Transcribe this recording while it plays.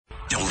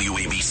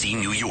WABC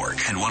New York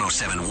and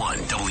 107.1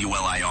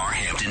 WLIR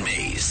Hampton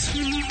Bays.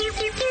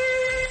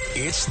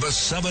 It's the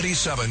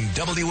 77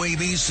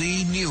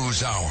 WABC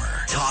News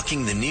Hour.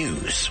 Talking the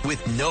news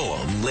with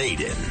Noam,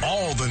 Laden.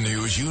 All the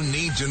news you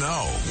need to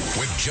know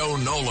with Joe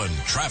Nolan,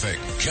 traffic,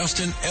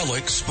 Justin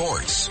Ellick,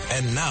 sports.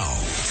 And now,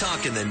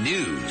 Talking the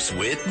news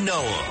with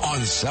Noam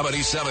on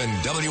 77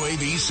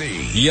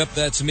 WABC. Yep,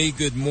 that's me.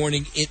 Good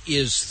morning. It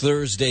is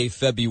Thursday,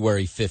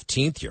 February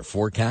 15th. Your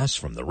forecast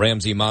from the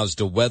Ramsey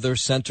Mazda Weather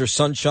Center.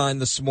 Sunshine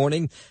this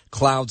morning,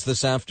 clouds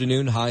this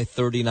afternoon, high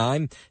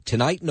 39.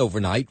 Tonight and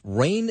overnight,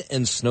 rain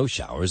and snow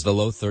showers, the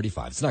low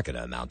 35. It's not going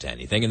to amount to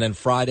anything. And then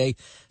Friday,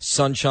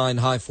 sunshine,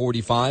 high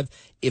 45.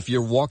 If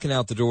you're walking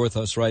out the door with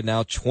us right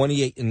now,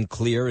 28 and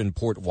clear in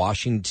Port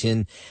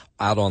Washington,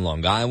 out on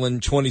Long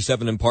Island,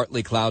 27 and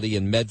partly cloudy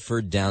in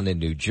Medford, down in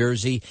New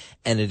Jersey,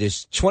 and it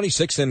is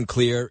 26 and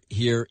clear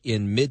here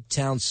in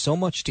Midtown. So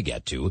much to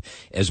get to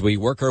as we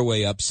work our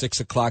way up. 6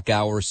 o'clock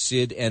hour,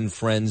 Sid and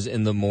Friends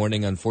in the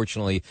morning.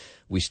 Unfortunately,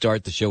 we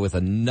start the show with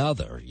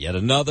yet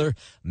another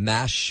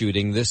mass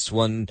shooting. This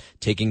one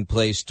taking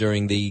place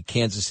during the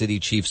Kansas City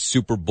Chiefs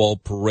Super Bowl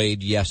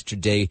parade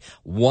yesterday.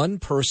 One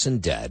person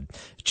dead,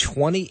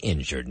 20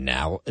 injured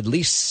now. At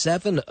least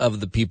 7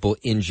 of the people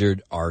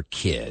injured are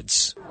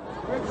kids.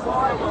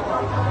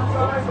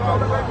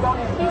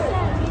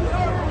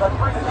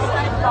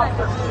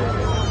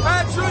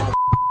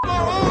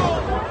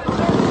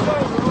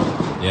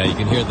 Yeah, you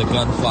can hear the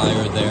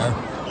gunfire there.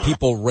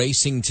 People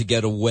racing to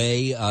get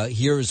away.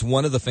 Here's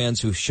one of the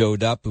fans who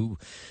showed up who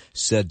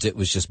said it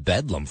was just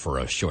bedlam for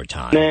a short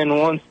time. Then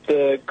once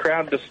the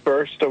crowd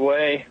dispersed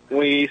away,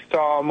 we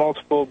saw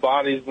multiple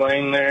bodies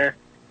laying there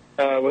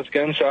with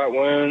gunshot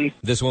wounds.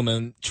 This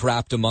woman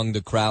trapped among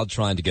the crowd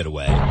trying to get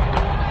away.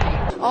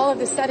 All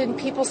of a sudden,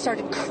 people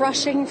started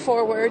crushing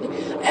forward.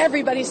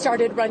 Everybody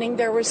started running.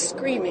 There was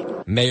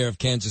screaming. Mayor of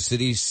Kansas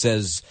City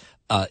says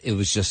it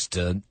was just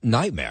a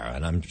nightmare,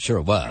 and I'm sure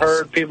it was.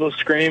 Heard people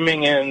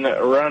screaming and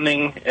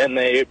running, and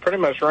they pretty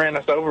much ran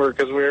us over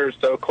because we were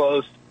so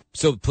close.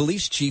 So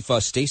Police Chief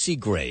Stacey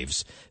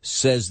Graves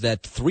says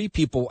that 3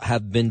 people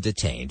have been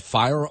detained,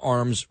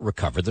 firearms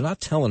recovered. They're not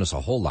telling us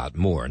a whole lot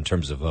more in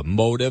terms of a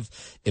motive,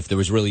 if there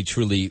was really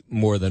truly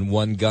more than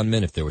one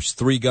gunman, if there was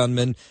 3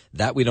 gunmen.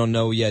 That we don't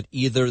know yet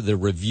either. They're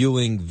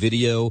reviewing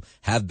video,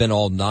 have been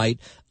all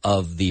night,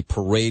 of the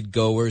parade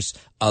goers.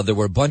 There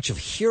were a bunch of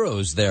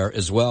heroes there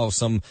as well.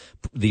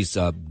 These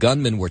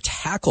gunmen were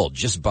tackled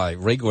just by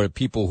regular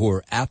people who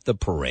were at the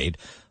parade.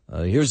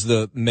 Here's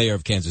the mayor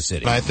of Kansas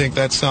City. I think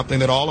that's something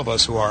that all of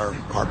us who are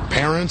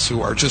parents,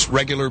 who are just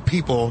regular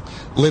people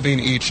living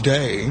each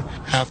day,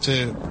 have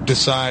to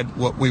decide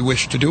what we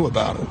wish to do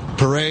about it.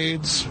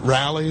 Parades,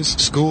 rallies,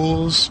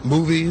 schools,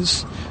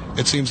 movies,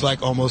 it seems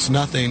like almost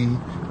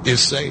nothing is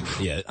safe.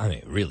 Yeah, I mean,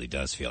 it really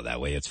does feel that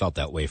way. It's felt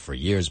that way for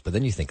years. But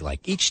then you think,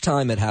 like, each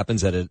time it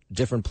happens at a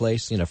different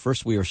place,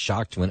 first we were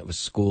shocked when it was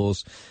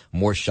schools,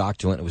 more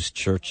shocked when it was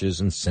churches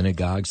and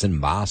synagogues and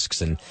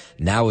mosques, and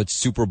now it's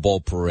Super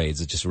Bowl parades.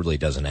 It just really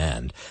doesn't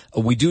end.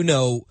 We do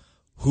know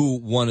who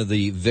one of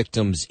the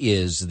victims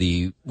is, at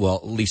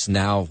least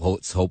now,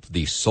 let's hope,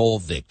 the sole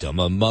victim,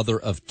 a mother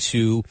of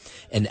 2,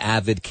 an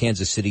avid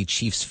Kansas City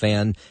Chiefs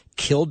fan,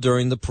 killed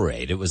during the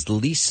parade. It was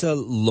Lisa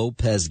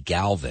Lopez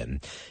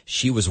Galvin.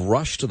 She was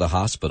rushed to the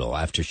hospital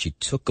after she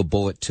took a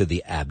bullet to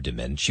the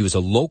abdomen. She was a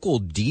local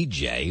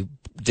DJ,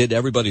 did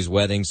everybody's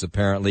weddings,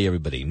 apparently.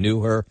 Everybody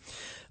knew her.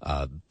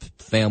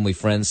 Family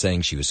friends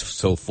saying she was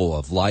so full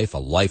of life, a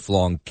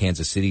lifelong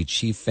Kansas City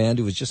Chief fan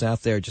who was just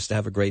out there just to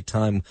have a great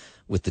time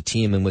with the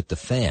team and with the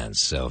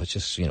fans. So it's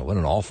just, what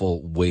an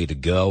awful way to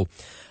go.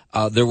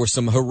 There were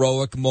some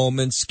heroic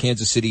moments.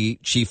 Kansas City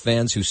Chief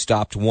fans who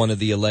stopped one of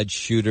the alleged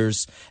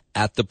shooters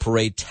at the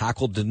parade,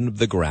 tackled him to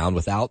the ground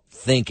without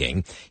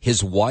thinking.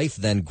 His wife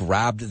then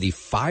grabbed the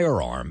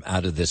firearm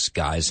out of this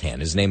guy's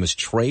hand. His name is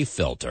Trey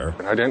Filter.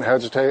 I didn't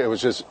hesitate. It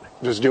was just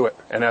do it.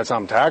 And as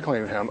I'm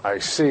tackling him, I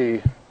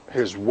see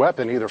his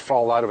weapon either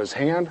fall out of his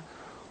hand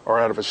or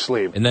out of his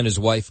sleeve. And then his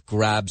wife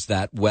grabs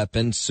that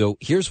weapon. So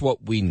here's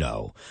what we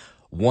know.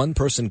 1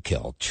 person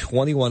killed,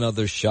 21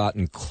 others shot,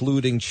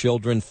 including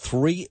children,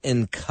 3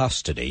 in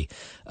custody.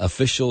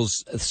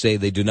 Officials say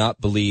they do not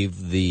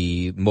believe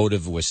the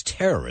motive was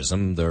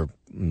terrorism.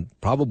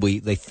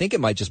 They think it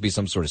might just be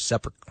some sort of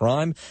separate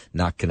crime,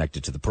 not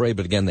connected to the parade.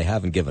 But again, they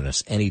haven't given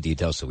us any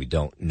details, so we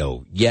don't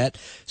know yet.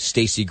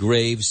 Stacey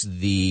Graves,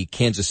 the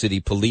Kansas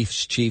City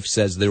police chief,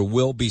 says there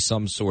will be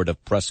some sort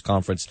of press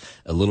conference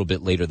a little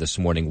bit later this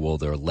morning where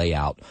they'll lay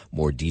out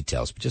more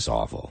details. But just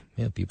awful.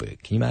 People,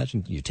 can you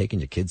imagine you taking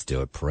your kids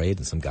to a parade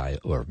and some guy,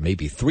 or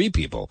maybe 3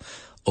 people,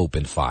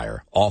 opened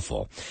fire?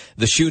 Awful.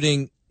 The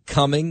shooting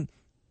coming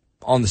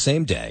on the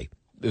same day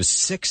It was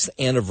 6th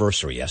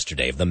anniversary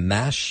yesterday of the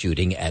mass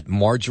shooting at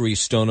Marjorie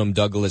Stoneham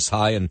Douglas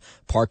High in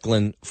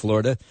Parkland,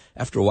 Florida.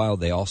 After a while,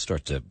 they all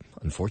start to,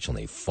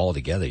 unfortunately, fall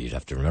together. You'd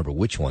have to remember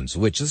which one's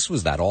which. This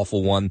was that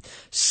awful one.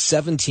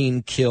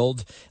 17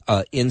 killed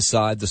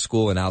inside the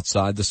school and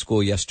outside the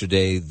school.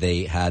 Yesterday,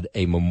 they had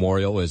a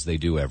memorial, as they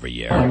do every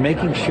year.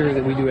 Making sure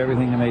that we do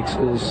everything to make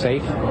schools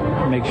safe,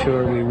 make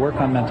sure we work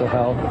on mental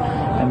health,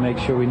 and make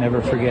sure we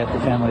never forget the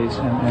families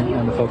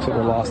and the folks that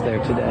were lost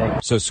there today.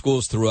 So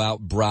schools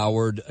throughout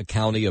Broward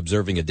County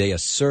observing a day of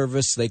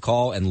service, they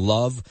call, and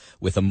love,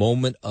 with a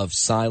moment of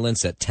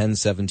silence at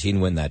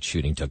 10:17 when that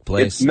shooting took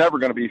place. It's never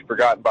going to be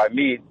forgotten by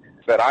me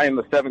that I am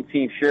the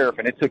 17th sheriff,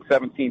 and it took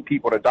 17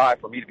 people to die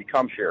for me to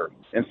become sheriff.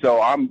 And so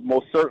I'm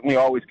most certainly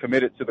always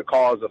committed to the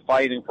cause of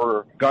fighting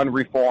for gun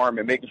reform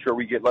and making sure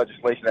we get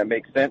legislation that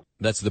makes sense.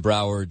 That's the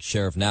Broward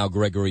Sheriff now.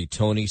 Gregory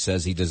Toney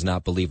says he does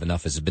not believe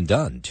enough has been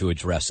done to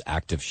address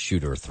active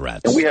shooter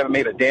threats. And we haven't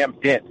made a damn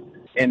dent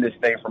in this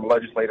thing from a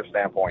legislative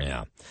standpoint.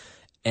 Yeah.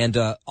 And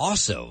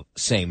also,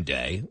 same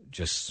day,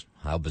 just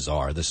how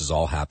bizarre, this is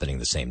all happening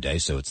the same day.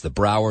 So it's the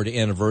Broward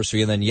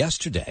anniversary. And then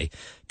yesterday,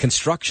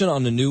 construction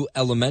on a new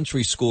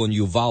elementary school in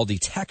Uvalde,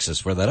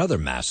 Texas, where that other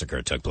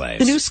massacre took place.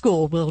 The new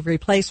school will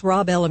replace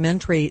Robb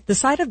Elementary, the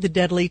site of the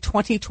deadly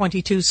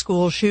 2022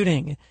 school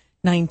shooting.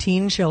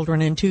 19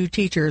 children and 2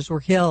 teachers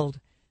were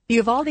killed. The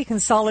Uvalde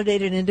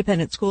Consolidated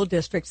Independent School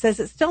District says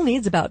it still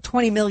needs about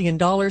 $20 million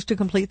to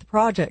complete the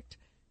project.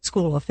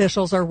 School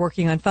officials are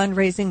working on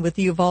fundraising with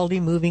the Uvalde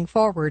Moving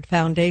Forward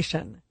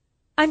Foundation.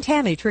 I'm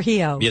Tammy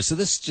Trujillo. Yeah, so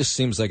this just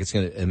seems like it's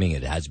going to, I mean,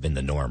 it has been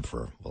the norm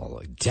for,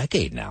 a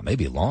decade now,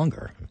 maybe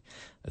longer.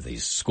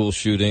 These school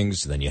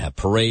shootings, then you have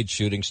parade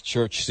shootings,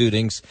 church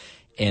shootings,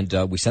 and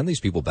we send these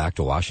people back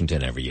to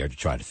Washington every year to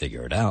try to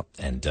figure it out.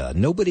 And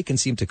nobody can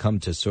seem to come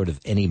to sort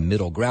of any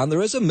middle ground.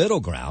 There is a middle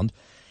ground,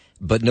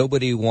 but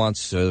nobody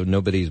wants,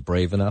 nobody's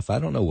brave enough. I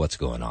don't know what's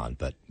going on,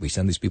 but we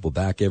send these people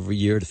back every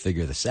year to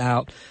figure this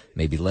out.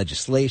 Maybe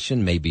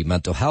legislation, maybe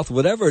mental health,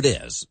 whatever it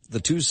is,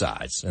 the 2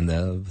 sides and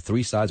the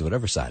 3 sides,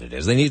 whatever side it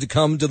is. They need to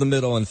come to the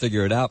middle and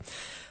figure it out.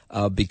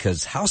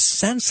 Because how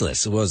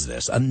senseless was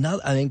this?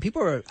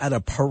 People were at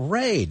a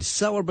parade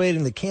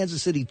celebrating the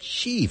Kansas City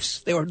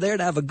Chiefs. They were there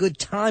to have a good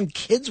time.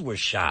 Kids were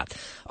shot.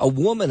 A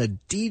woman, a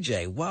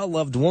DJ,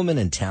 well-loved woman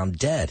in town,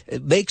 dead.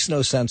 It makes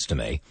no sense to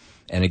me.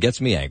 And it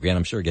gets me angry, and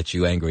I'm sure it gets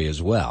you angry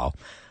as well.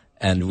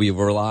 And we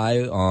rely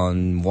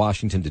on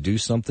Washington to do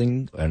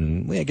something,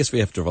 and I guess we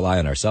have to rely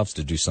on ourselves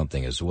to do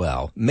something as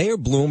well. Mayor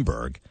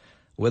Bloomberg,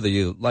 whether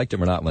you liked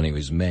him or not when he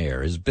was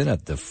mayor, has been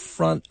at the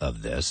front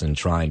of this and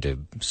trying to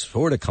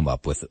sort of come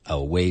up with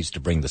ways to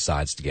bring the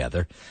sides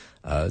together.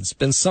 It's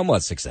been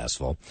somewhat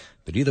successful,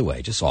 but either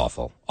way, just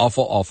awful.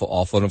 Awful, awful,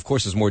 awful. And of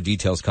course, as more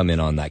details come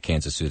in on that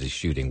Kansas City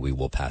shooting, we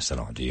will pass it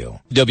on to you.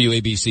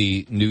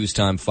 WABC News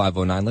Time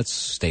 509. Let's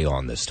stay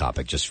on this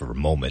topic just for a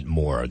moment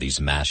more. These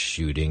mass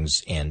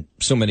shootings, and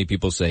so many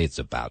people say it's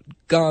about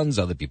guns.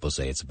 Other people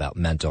say it's about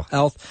mental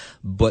health.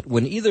 But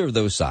when either of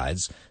those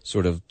sides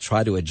sort of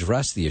try to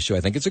address the issue,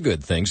 I think it's a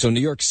good thing. So New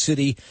York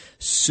City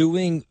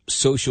suing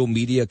social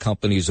media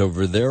companies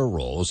over their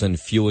roles in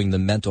fueling the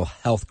mental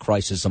health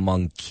crisis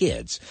among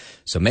kids.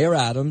 So Mayor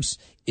Adams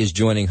is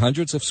joining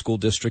hundreds of school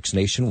districts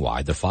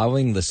nationwide. They're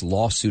filing this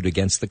lawsuit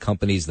against the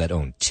companies that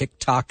own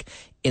TikTok,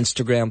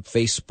 Instagram,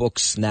 Facebook,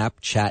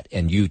 Snapchat,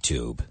 and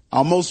YouTube.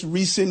 Our most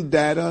recent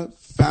data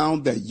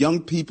found that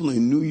young people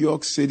in New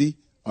York City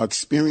are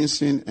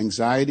experiencing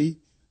anxiety,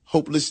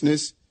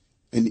 hopelessness,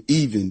 and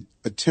even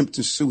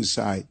attempted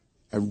suicide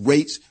at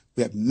rates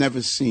we have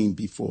never seen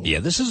before. Yeah,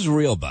 this is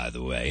real, by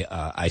the way.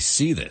 I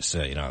see this,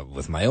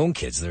 with my own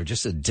kids. They're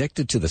just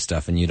addicted to the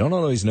stuff, and you don't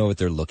always know what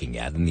they're looking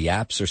at. And the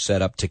apps are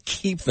set up to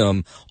keep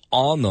them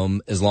on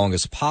them as long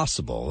as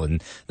possible.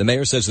 And the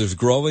mayor says there's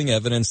growing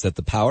evidence that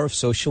the power of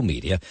social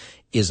media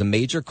is a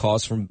major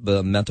cause for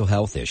mental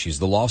health issues.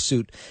 The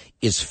lawsuit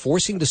is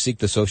forcing to seek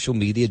the social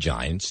media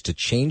giants to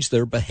change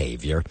their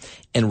behavior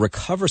and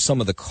recover some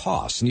of the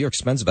costs. New York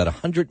spends about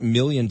 $100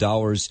 million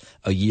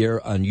a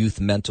year on youth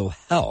mental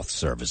health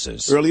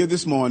services. Earlier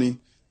this morning,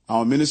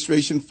 our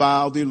administration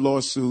filed a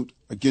lawsuit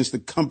against the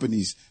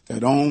companies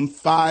that own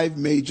 5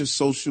 major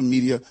social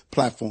media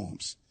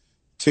platforms: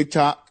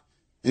 TikTok,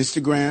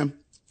 Instagram,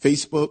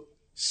 Facebook,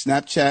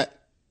 Snapchat,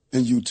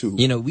 and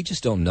YouTube. We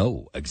just don't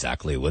know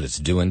exactly what it's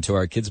doing to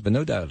our kids, but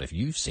no doubt if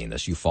you've seen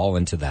this, you fall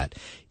into that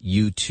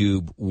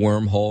YouTube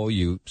wormhole.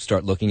 You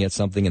start looking at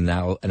something, and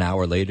now an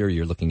hour later,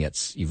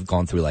 you've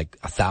gone through like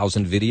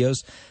 1,000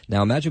 videos.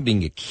 Now imagine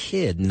being a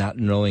kid not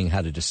knowing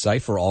how to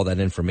decipher all that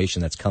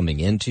information that's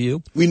coming into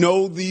you. We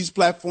know these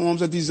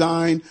platforms are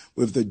designed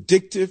with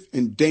addictive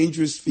and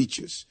dangerous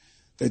features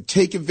that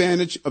take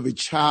advantage of a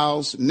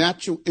child's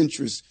natural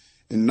interest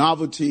in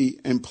novelty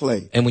and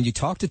play. And when you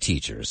talk to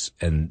teachers,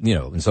 and,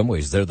 in some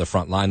ways they're the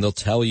front line, they'll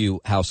tell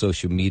you how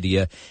social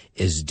media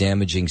is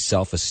damaging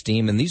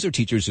self-esteem. And these are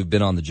teachers who've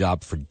been on the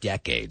job for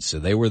decades. So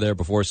they were there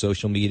before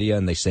social media,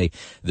 and they say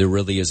there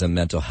really is a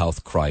mental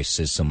health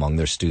crisis among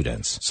their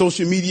students.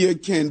 Social media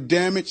can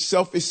damage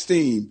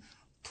self-esteem,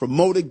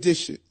 promote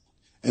addiction,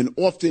 and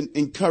often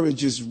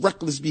encourages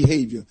reckless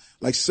behavior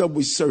like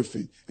subway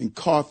surfing and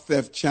car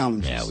theft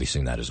challenges. Yeah, we've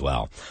seen that as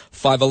well.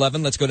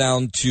 511, let's go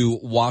down to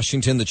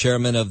Washington. The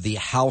chairman of the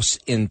House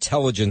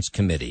Intelligence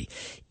Committee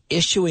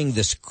issuing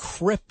this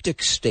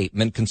cryptic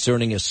statement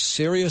concerning a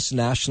serious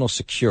national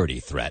security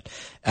threat.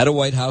 At a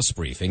White House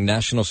briefing,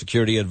 National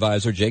Security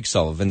Advisor Jake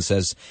Sullivan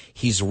says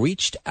he's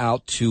reached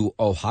out to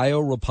Ohio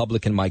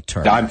Republican Mike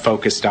Turner. I'm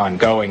focused on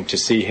going to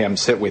see him,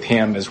 sit with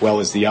him, as well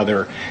as the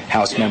other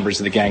House members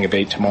of the Gang of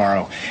Eight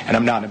tomorrow, and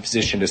I'm not in a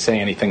position to say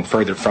anything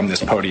further from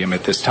this podium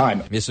at this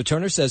time. Mr.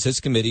 Turner says his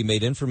committee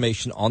made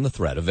information on the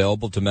threat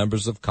available to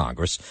members of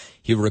Congress.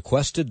 He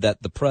requested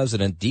that the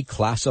president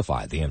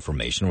declassify the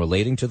information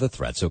relating to the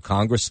threat so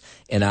Congress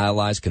and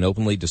allies can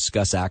openly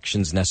discuss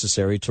actions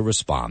necessary to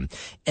respond.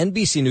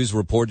 NBC News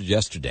reported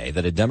yesterday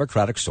that a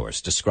Democratic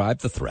source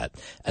described the threat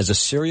as a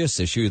serious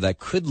issue that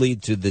could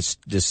lead to this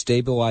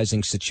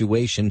destabilizing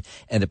situation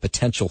and a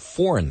potential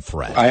foreign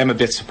threat. I am a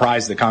bit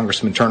surprised that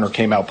Congressman Turner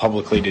came out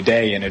publicly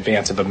today in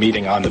advance of a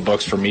meeting on the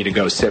books for me to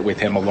go sit with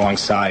him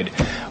alongside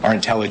our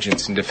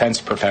intelligence and defense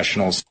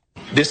professionals.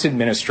 This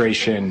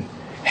administration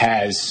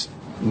has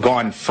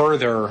gone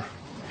further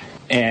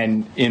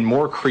and in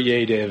more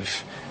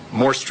creative,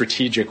 more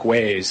strategic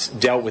ways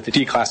dealt with the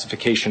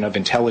declassification of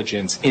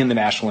intelligence in the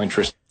national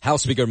interest.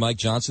 House Speaker Mike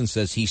Johnson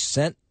says he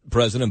sent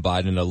President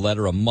Biden a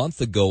letter a month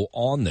ago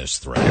on this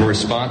threat. In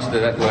response to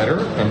that letter,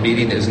 a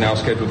meeting is now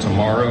scheduled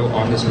tomorrow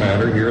on this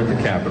matter here at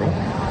the Capitol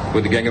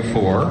with the Gang of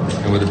Four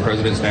and with the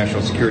President's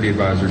National Security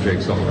Advisor,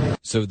 Jake Sullivan.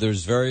 So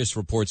there's various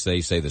reports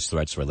they say this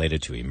threat's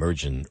related to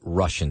emerging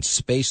Russian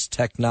space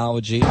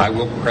technology. I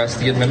will press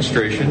the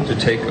administration to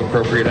take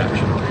appropriate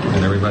action,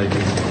 and everybody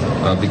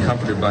can be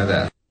comforted by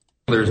that.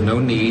 There's no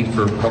need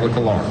for public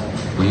alarm.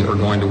 We are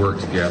going to work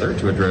together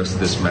to address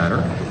this matter,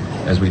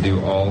 as we do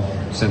all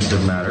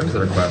sensitive matters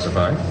that are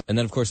classified. And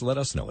then, of course, let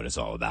us know what it's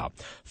all about.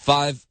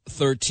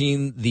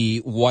 513,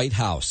 the White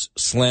House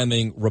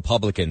slamming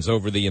Republicans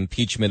over the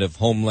impeachment of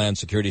Homeland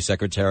Security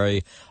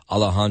Secretary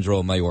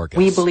Alejandro Mayorkas.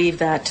 We believe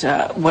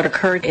that what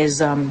occurred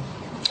is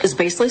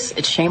baseless.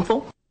 It's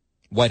shameful.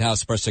 White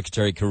House Press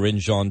Secretary Karine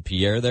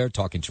Jean-Pierre there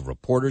talking to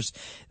reporters.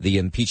 The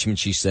impeachment,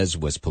 she says,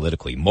 was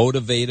politically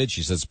motivated.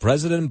 She says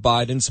President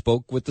Biden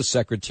spoke with the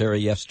secretary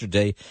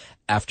yesterday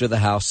after the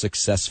House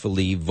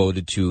successfully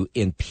voted to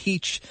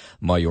impeach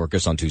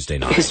Mayorkas on Tuesday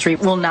night. History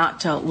will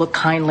not look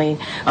kindly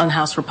on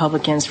House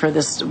Republicans for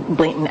this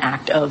blatant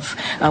act of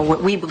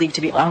what we believe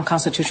to be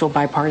unconstitutional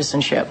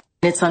bipartisanship.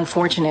 It's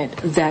unfortunate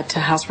that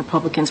House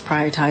Republicans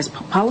prioritize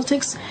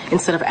politics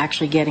instead of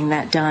actually getting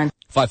that done.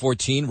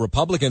 514,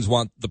 Republicans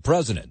want the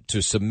president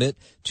to submit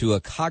to a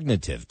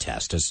cognitive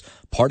test as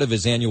part of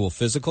his annual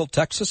physical.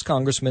 Texas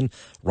Congressman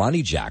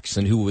Ronnie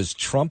Jackson, who was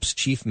Trump's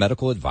chief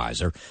medical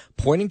advisor,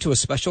 pointing to a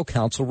special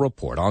counsel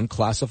report on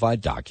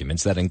classified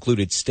documents that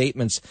included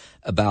statements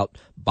about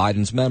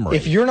Biden's memory.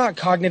 If you're not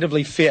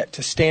cognitively fit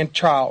to stand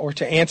trial or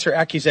to answer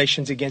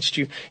accusations against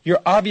you,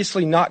 you're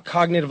obviously not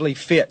cognitively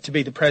fit to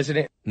be the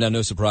president. Now,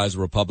 no surprise,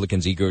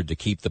 Republicans eager to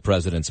keep the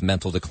president's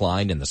mental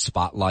decline in the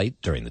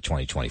spotlight during the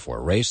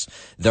 2024 race.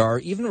 There are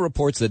even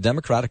reports that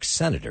Democratic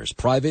senators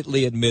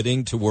privately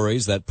admitting to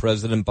worries that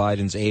President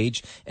Biden's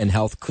age and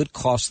health could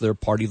cost their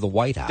party the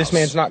White House. This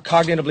man's not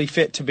cognitively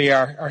fit to be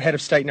our head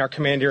of state and our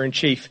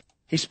commander-in-chief.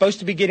 He's supposed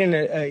to be getting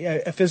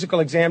a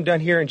physical exam done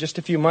here in just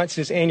a few months,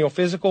 his annual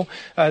physical.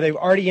 They've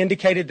already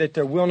indicated that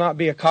there will not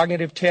be a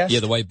cognitive test. Yeah,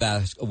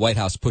 the White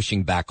House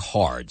pushing back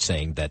hard,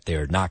 saying that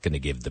they're not going to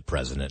give the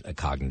president a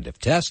cognitive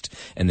test,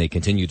 and they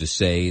continue to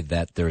say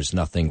that there's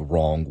nothing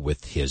wrong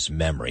with his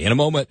memory. In a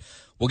moment,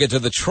 we'll get to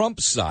the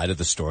Trump side of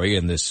the story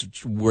in this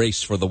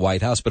race for the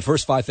White House. But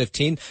first,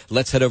 5:15,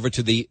 let's head over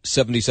to the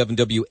 77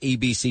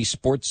 WABC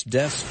Sports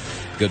Desk.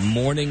 Good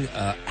morning.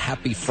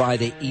 Happy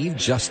Friday Eve,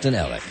 Justin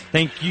Ellick.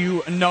 Thank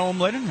you, Noam,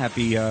 Laden.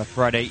 Happy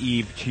Friday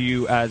Eve to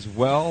you as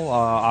well.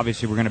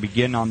 Obviously, we're going to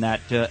begin on that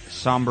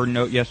somber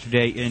note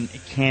yesterday in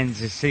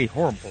Kansas City.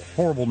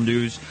 Horrible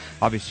news.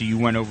 Obviously, you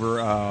went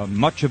over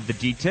much of the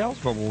details,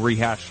 but we'll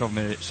rehash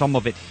some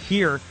of it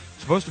here.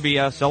 Supposed to be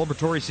a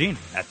celebratory scene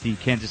at the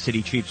Kansas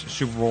City Chiefs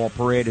Super Bowl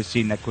parade, a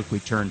scene that quickly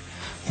turned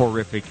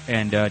horrific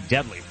and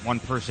deadly. One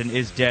person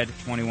is dead,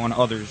 21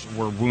 others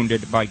were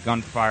wounded by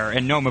gunfire.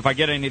 And Noam, if I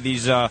get any of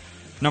these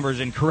numbers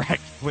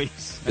incorrect,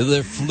 please.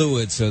 They're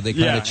fluid, so they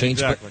kind of change.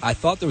 Exactly. But I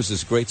thought there was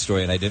this great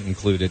story, and I didn't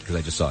include it because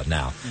I just saw it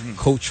now. Mm-hmm.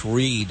 Coach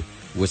Reed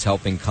was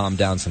helping calm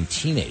down some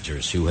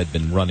teenagers who had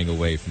been running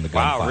away from the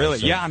gunfire. Wow, really?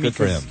 So yeah, I mean, good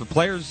for him. The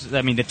players,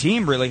 the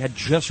team really had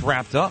just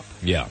wrapped up.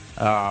 Yeah.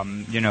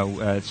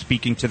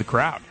 Speaking to the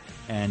crowd.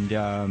 And,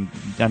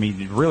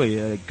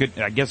 really good,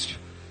 I guess,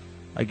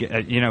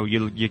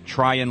 you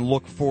try and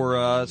look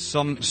for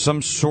some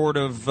sort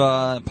of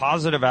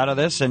positive out of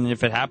this, and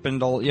if it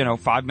happened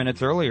 5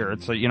 minutes earlier,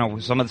 it's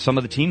some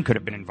of the team could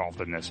have been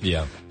involved in this.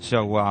 Yeah.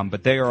 So,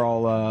 but they are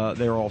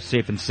all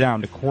safe and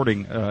sound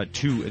according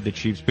to the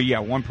Chiefs. But yeah,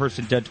 one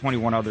person dead,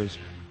 21 others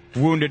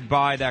wounded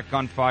by that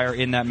gunfire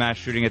in that mass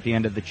shooting at the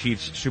end of the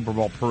Chiefs Super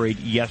Bowl parade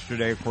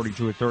yesterday. According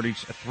to authorities,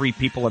 3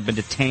 people have been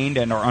detained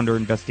and are under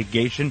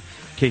investigation.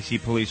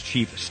 KC Police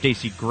Chief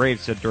Stacey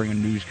Graves said during a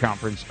news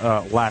conference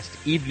last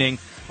evening,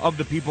 of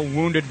the people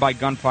wounded by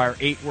gunfire,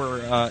 8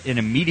 were in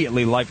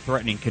immediately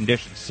life-threatening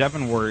condition.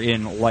 7 were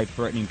in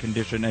life-threatening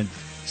condition, and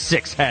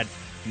 6 had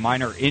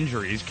minor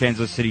injuries.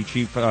 Kansas City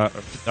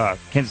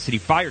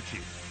Fire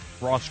Chief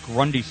Ross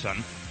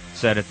Grundyson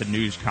said at the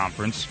news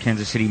conference.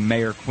 Kansas City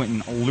Mayor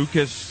Quentin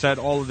Lucas said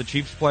all of the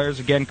Chiefs players,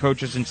 again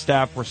coaches and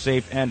staff, were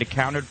safe and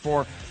accounted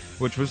for,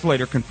 which was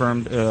later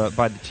confirmed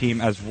by the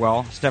team as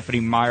well. Stephanie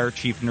Meyer,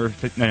 Chief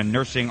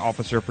Nursing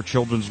Officer for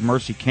Children's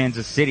Mercy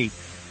Kansas City,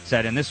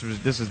 said, and this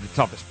is the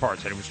toughest part,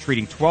 said it was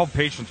treating 12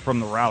 patients from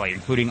the rally,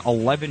 including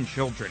 11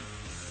 children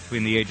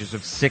between the ages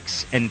of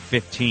 6 and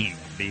 15.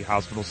 The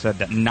hospital said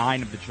that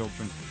 9 of the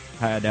children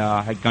had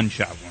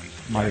gunshot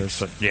wounds.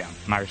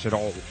 Meyer said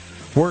all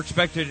were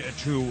expected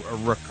to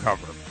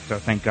recover. So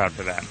thank God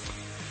for that.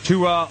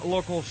 To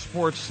local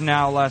sports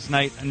now. Last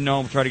night,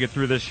 Noam tried to get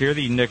through this here.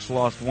 The Knicks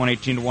lost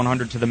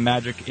 118-100 to the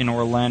Magic in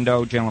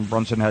Orlando. Jalen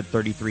Brunson had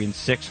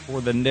 33-6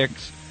 for the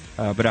Knicks.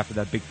 But after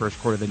that big first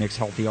quarter, the Knicks'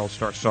 healthy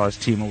all-star saw his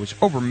team was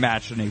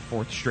overmatched in a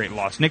 4th straight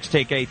loss. Knicks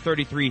take a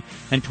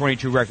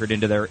 33-22 record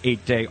into their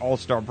 8-day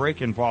all-star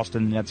break. In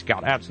Boston, the Nets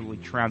got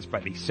absolutely trounced by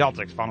the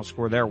Celtics. Final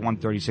score there,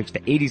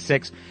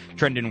 136-86.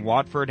 Trendon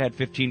Watford had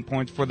 15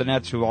 points for the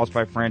Nets, who lost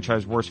by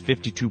franchise worst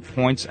 52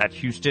 points at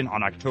Houston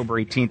on October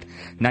 18th,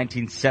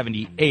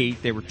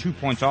 1978. They were 2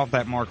 points off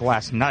that mark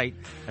last night,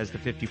 as the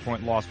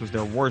 50-point loss was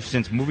their worst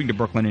since moving to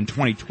Brooklyn in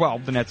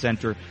 2012. The Nets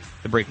enter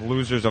the break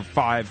losers of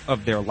 5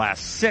 of their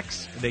last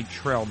 6. They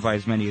trailed by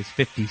as many as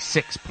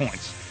 56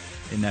 points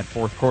in that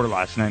 4th quarter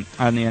last night.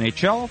 On the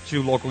NHL,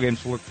 2 local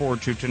games to look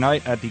forward to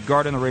tonight. At the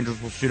Garden, the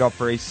Rangers will suit up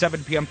for a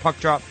 7 p.m. puck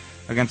drop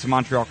against the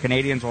Montreal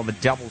Canadiens, while the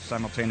Devils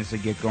simultaneously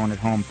get going at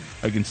home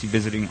against the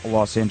visiting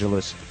Los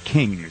Angeles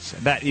Kings.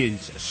 That is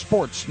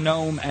Sports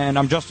Noam, and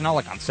I'm Justin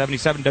Ellick on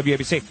 77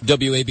 WABC.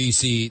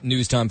 WABC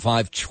News Time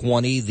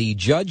 520. The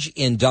judge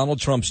in Donald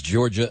Trump's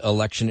Georgia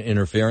election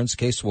interference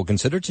case will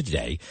consider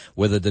today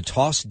whether the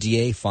tossed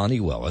DA Fani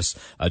Willis,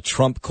 a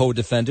Trump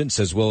co-defendant,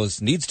 says Willis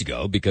needs to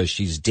go because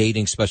she's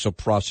dating Special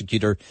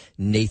Prosecutor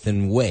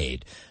Nathan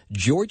Wade.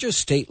 Georgia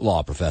state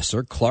law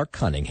professor Clark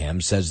Cunningham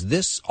says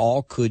this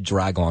all could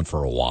drag on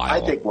for a while.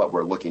 I think what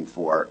we're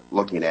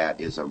looking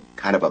at is a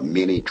kind of a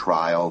mini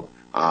trial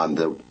on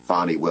the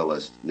Fani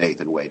Willis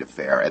Nathan Wade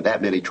affair, and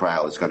that mini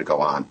trial is going to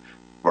go on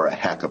for a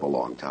heck of a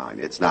long time.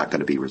 It's not going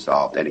to be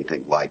resolved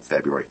anything like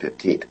February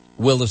 15th.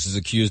 Willis is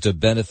accused of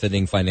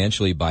benefiting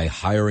financially by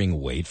hiring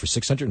Wade for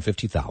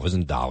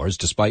 $650,000,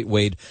 despite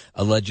Wade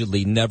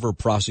allegedly never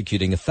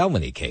prosecuting a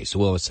felony case.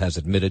 Willis has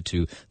admitted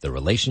to the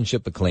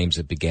relationship, but claims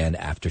it began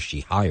after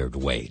she hired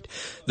Wade.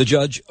 The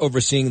judge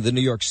overseeing the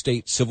New York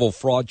State civil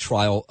fraud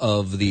trial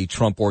of the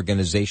Trump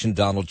Organization,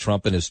 Donald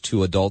Trump and his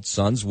 2 adult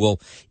sons,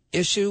 will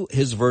issue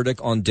his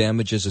verdict on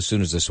damages as soon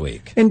as this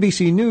week.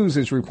 NBC News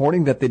is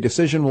reporting that the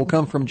decision will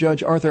come from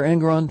Judge Arthur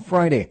Engron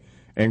Friday.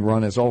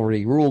 Engron has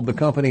already ruled the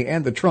company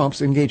and the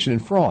Trumps engaged in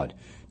fraud.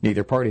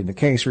 Neither party in the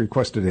case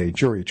requested a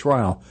jury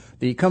trial.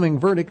 The coming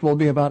verdict will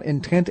be about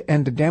intent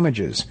and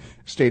damages.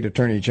 State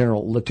Attorney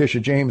General Letitia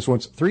James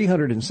wants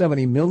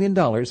 $370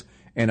 million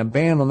and a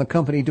ban on the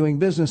company doing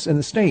business in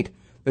the state.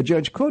 The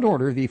judge could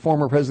order the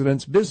former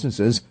president's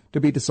businesses to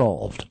be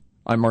dissolved.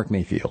 I'm Mark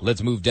Mayfield.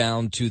 Let's move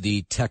down to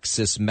the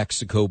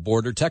Texas-Mexico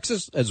border.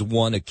 Texas has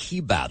won a key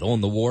battle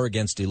in the war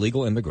against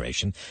illegal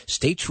immigration.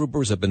 State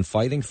troopers have been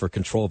fighting for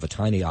control of a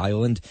tiny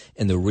island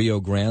in the Rio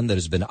Grande that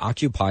has been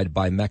occupied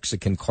by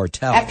Mexican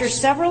cartels. After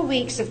several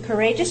weeks of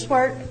courageous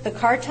work, the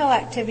cartel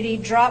activity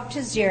dropped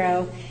to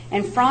 0,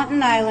 and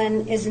Fronten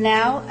Island is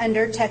now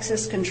under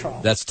Texas control.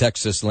 That's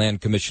Texas Land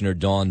Commissioner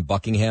Dawn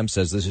Buckingham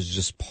says this is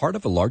just part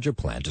of a larger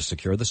plan to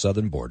secure the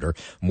southern border.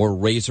 More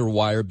razor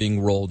wire being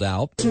rolled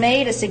out. It's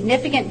made a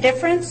significant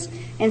difference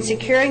in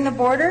securing the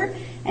border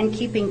and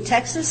keeping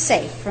Texas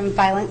safe from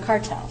violent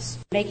cartels,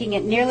 making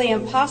it nearly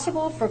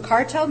impossible for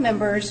cartel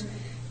members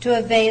to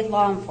evade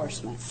law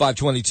enforcement.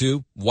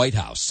 522, White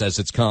House says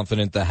it's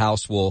confident the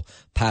House will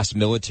pass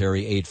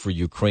military aid for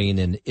Ukraine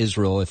and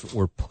Israel if it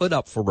were put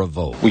up for a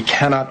vote. We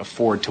cannot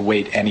afford to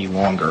wait any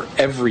longer.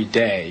 Every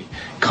day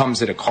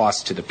comes at a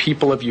cost to the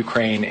people of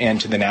Ukraine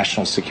and to the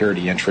national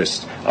security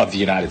interests of the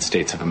United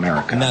States of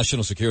America.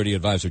 National Security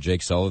Advisor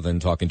Jake Sullivan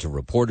talking to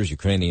reporters.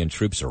 Ukrainian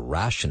troops are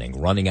rationing,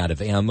 running out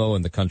of ammo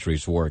in the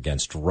country's war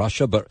against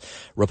Russia. But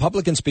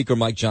Republican Speaker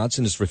Mike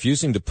Johnson is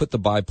refusing to put the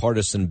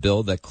bipartisan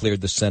bill that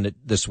cleared the Senate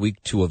this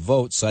week to a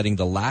vote, citing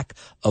the lack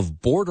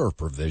of border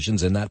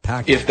provisions in that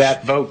package. If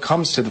that vote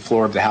comes to the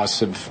floor of the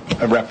House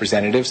of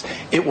Representatives,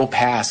 it will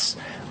pass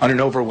on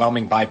an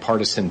overwhelming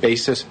bipartisan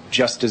basis,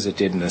 just as it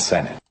did in the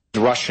Senate.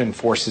 The Russian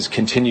forces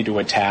continue to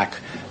attack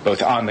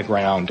both on the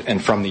ground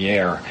and from the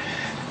air,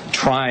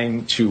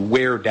 trying to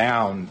wear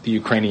down the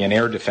Ukrainian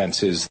air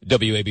defenses.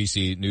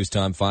 WABC News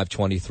Time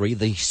 523.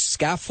 The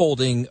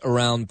scaffolding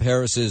around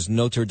Paris's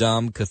Notre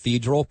Dame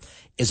Cathedral,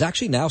 is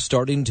actually now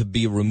starting to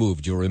be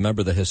removed. You'll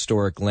remember the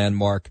historic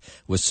landmark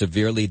was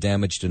severely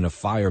damaged in a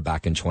fire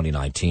back in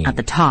 2019. At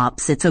the top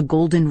sits a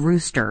golden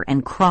rooster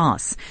and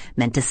cross,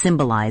 meant to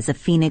symbolize a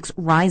phoenix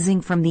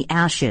rising from the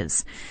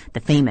ashes. The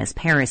famous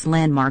Paris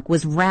landmark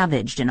was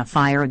ravaged in a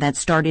fire that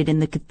started in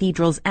the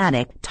cathedral's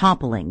attic,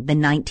 toppling the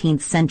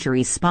 19th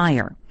century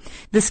spire.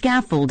 The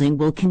scaffolding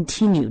will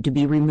continue to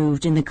be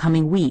removed in the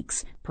coming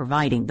weeks,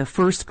 providing the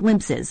first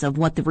glimpses of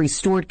what the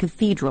restored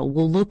cathedral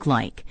will look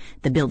like.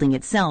 The building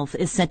itself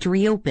is set to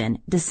reopen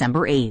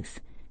December 8th.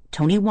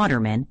 Tony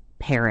Waterman,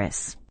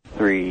 Paris.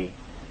 3,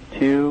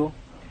 2,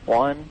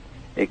 1,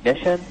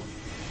 ignition,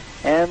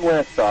 and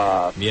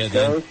liftoff. Yeah,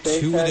 the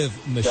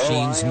Intuitive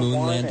Machines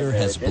moon lander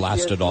has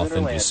blasted off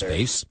into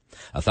space.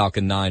 A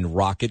Falcon 9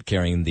 rocket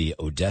carrying the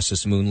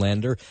Odysseus moon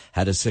lander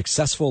had a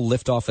successful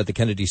liftoff at the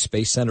Kennedy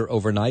Space Center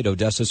overnight.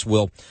 Odysseus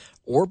will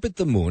orbit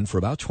the moon for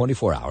about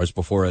 24 hours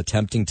before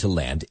attempting to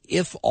land.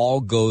 If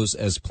all goes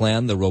as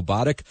planned, the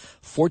robotic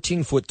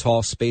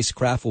 14-foot-tall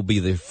spacecraft will be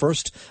the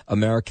first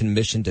American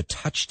mission to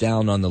touch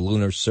down on the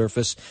lunar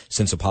surface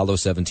since Apollo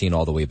 17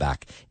 all the way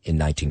back in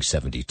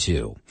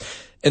 1972.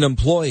 An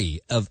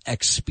employee of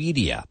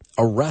Expedia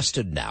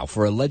arrested now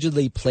for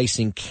allegedly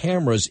placing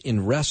cameras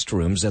in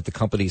restrooms at the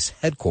company's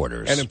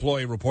headquarters. An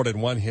employee reported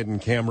one hidden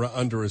camera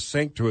under a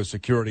sink to a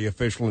security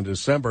official in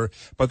December,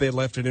 but they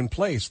left it in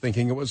place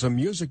thinking it was a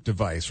music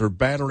device or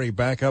battery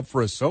backup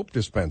for a soap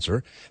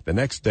dispenser. The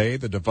next day,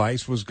 the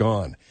device was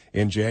gone.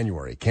 In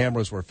January,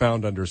 cameras were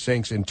found under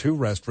sinks in 2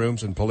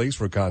 restrooms and police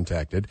were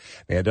contacted.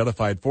 They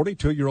identified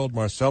 42-year-old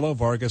Marcelo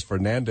Vargas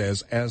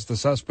Fernandez as the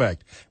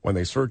suspect. When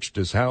they searched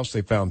his house,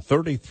 they found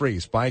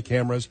 33 spy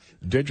cameras,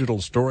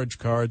 digital storage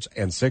cards,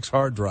 and 6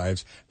 hard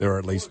drives. There are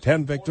at least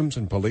 10 victims,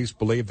 and police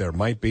believe there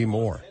might be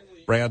more.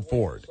 Brad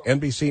Ford,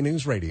 NBC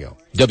News Radio.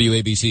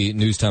 WABC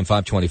News Time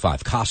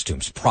 525.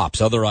 Costumes, props,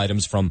 other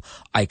items from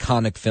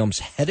iconic films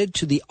headed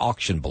to the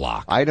auction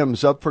block.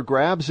 Items up for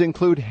grabs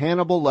include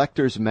Hannibal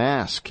Lecter's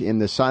mask in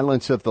The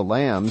Silence of the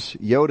Lambs,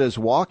 Yoda's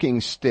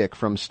walking stick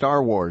from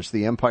Star Wars,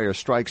 The Empire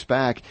Strikes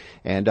Back,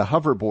 and a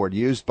hoverboard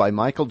used by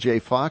Michael J.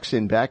 Fox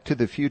in Back to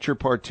the Future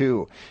Part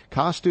 2.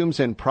 Costumes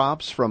and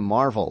props from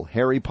Marvel,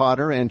 Harry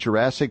Potter, and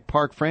Jurassic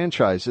Park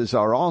franchises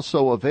are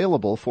also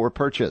available for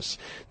purchase.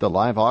 The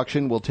live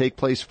auction will take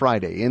place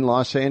Friday in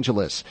Los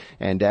Angeles,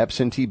 and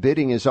absentee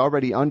bidding is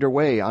already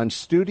underway on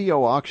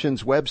Studio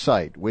Auction's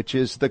website, which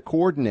is the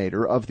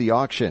coordinator of the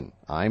auction.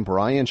 I'm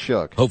Brian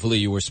Shook. Hopefully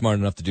you were smart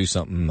enough to do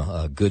something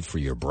good for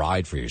your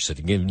bride, for your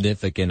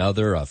significant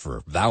other,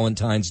 for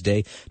Valentine's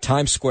Day.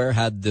 Times Square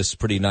had this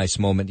pretty nice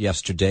moment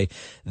yesterday.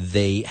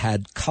 They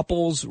had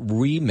couples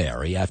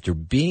remarry after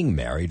being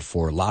married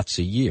for lots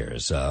of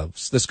years.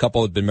 This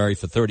couple had been married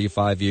for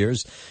 35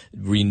 years,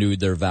 renewed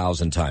their vows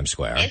in Times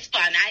Square. It's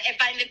fun.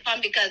 I find it fun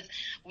because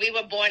we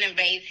were born and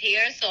raised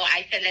here, so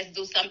I said, let's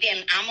do something.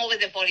 And I'm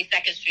always at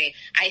 42nd Street.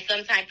 I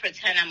sometimes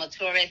pretend I'm a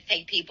tourist,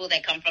 take people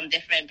that come from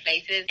different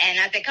places, and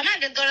I say, come on,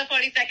 let's go to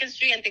 42nd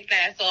Street and things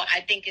like that. So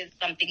I think it's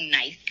something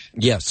nice.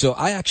 Yeah, so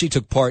I actually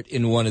took part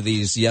in one of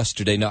these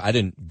yesterday. No, I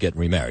didn't get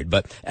remarried,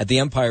 but at the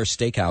Empire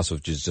Steakhouse,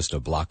 which is just a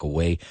block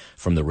away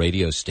from the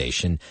radio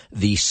station,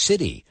 the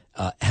city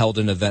held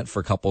an event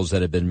for couples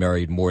that had been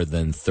married more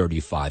than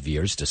 35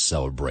 years to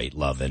celebrate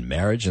love and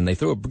marriage. And they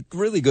threw a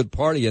really good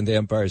party in the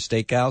Empire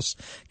Steakhouse,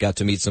 got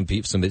to meet some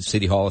people, some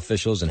City Hall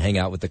officials, and hang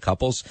out with the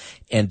couples,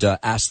 and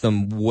asked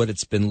them what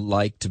it's been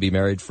like to be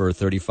married for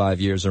 35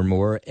 years or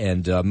more.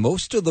 And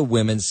most of the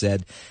women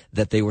said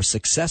that they were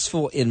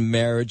successful in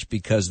marriage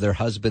because their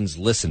husbands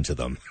listened to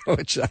them,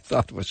 which I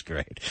thought was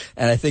great.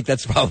 And I think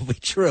that's probably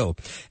true.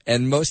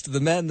 And most of the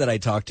men that I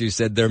talked to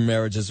said their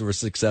marriages were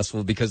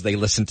successful because they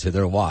listened to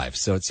their wives.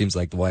 So it seems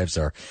like the wives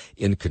are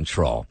in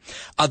control.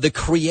 The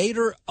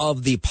creator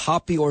of the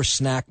popular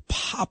snack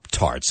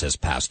Pop-Tarts has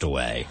passed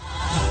away.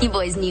 You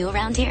boys new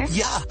around here?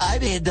 Yeah,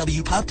 I'm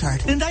A&W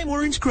Pop-Tart, and I'm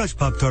Orange Crush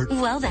Pop-Tart.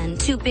 Well then,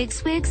 2 big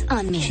swigs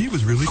on me. She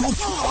was really cool.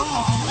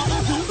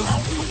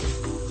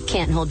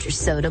 Can't hold your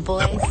soda,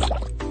 boys.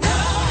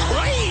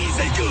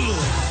 Crazy good.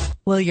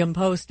 William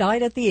Post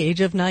died at the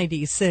age of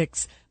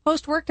 96.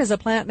 Post worked as a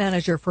plant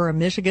manager for a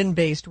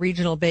Michigan-based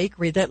regional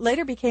bakery that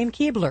later became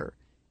Keebler.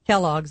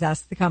 Kellogg's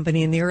asked the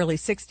company in the early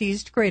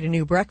 60s to create a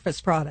new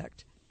breakfast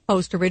product.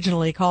 Post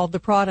originally called the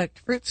product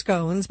fruit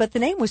scones, but the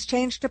name was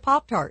changed to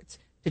Pop-Tarts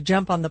to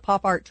jump on the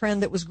pop art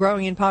trend that was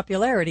growing in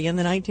popularity in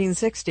the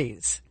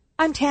 1960s.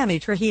 I'm Tammy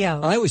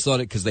Trujillo. I always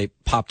thought it because they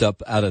popped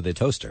up out of the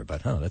toaster,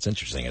 but that's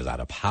interesting. Is that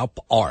a pop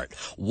art?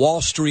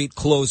 Wall Street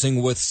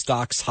closing with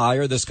stocks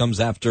higher. This comes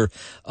after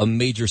a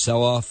major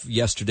sell-off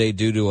yesterday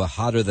due to a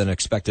hotter than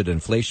expected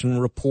inflation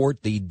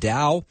report. The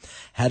Dow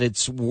had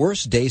its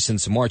worst day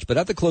since March, but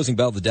at the closing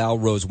bell, the Dow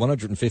rose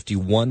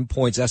 151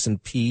 points.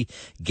 S&P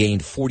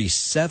gained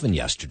 47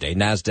 yesterday.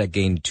 NASDAQ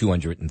gained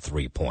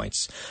 203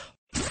 points.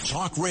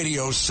 Talk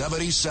Radio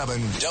 77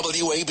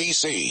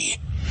 WABC.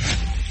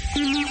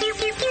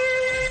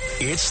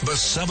 It's the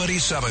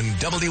 77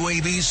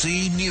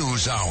 WABC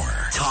News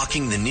Hour.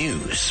 Talking the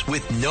news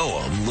with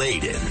Noam,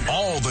 Laden.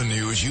 All the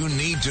news you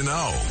need to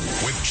know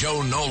with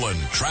Joe Nolan,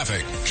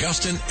 traffic,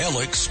 Justin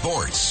Ellick,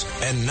 sports.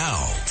 And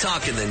now,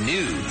 Talking the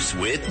news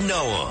with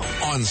Noam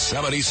on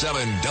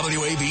 77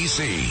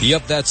 WABC.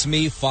 Yep, that's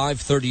me,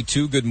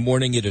 5:32. Good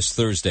morning. It is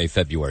Thursday,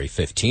 February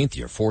 15th.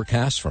 Your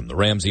forecast from the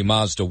Ramsey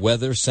Mazda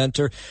Weather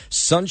Center.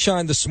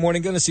 Sunshine this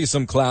morning. Going to see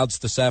some clouds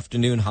this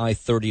afternoon, high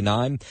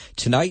 39.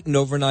 Tonight and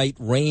overnight,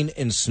 rain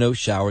and snow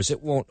showers.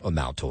 It won't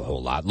amount to a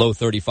whole lot. Low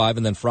 35,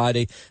 and then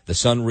Friday, the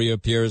sun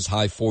reappears,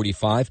 high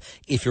 45.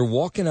 If you're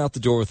walking out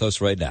the door with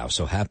us right now,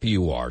 so happy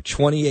you are.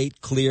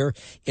 28 clear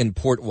in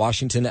Port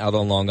Washington out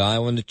on Long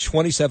Island,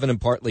 27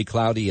 and partly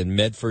cloudy in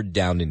Medford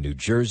down in New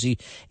Jersey,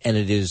 and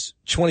it is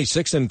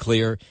 26 and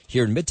clear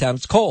here in Midtown.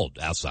 It's cold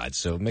outside,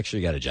 so make sure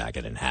you got a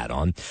jacket and hat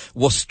on.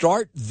 We'll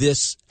start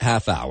this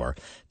half hour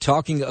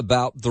talking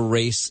about the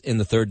race in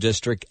the 3rd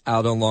District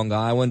out on Long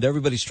Island.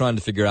 Everybody's trying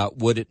to figure out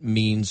what it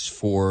means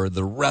for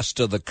the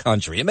rest of the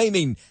country. It may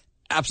mean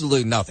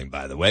absolutely nothing,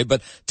 by the way,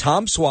 but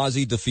Tom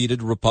Suozzi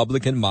defeated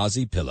Republican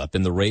Mazi Pilip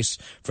in the race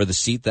for the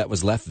seat that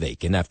was left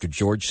vacant after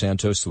George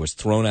Santos was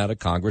thrown out of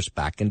Congress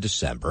back in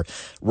December.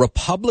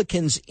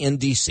 Republicans in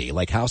D.C.,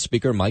 like House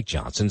Speaker Mike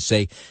Johnson,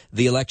 say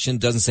the election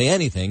doesn't say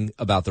anything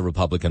about the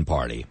Republican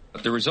Party.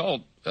 The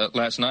result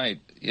last night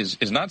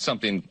is not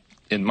something,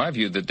 in my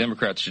view, that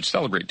Democrats should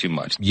celebrate too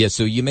much. Yeah,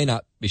 so you may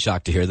not be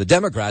shocked to hear the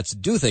Democrats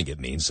do think it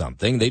means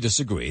something. They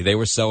disagree. They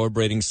were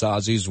celebrating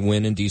Suozzi's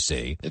win in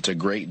D.C. It's a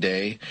great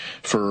day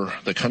for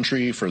the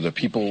country, for the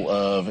people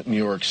of New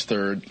York's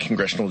 3rd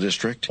Congressional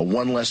District.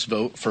 One less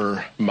vote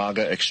for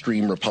MAGA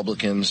extreme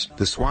Republicans.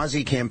 The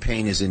Suozzi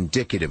campaign is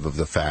indicative of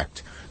the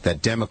fact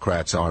that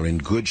Democrats are in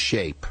good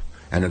shape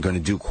and are going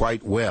to do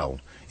quite well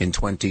in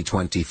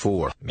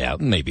 2024. Yeah,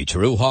 may be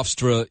true.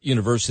 Hofstra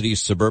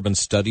University's Suburban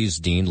Studies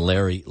Dean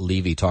Larry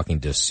Levy talking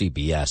to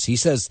CBS. He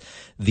says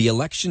the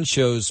election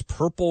shows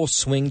purple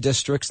swing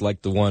districts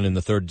like the one in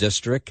the 3rd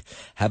District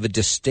have a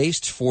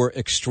distaste for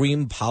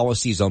extreme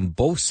policies on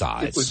both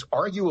sides. It was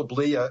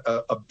arguably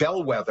a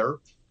bellwether,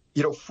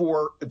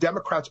 for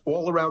Democrats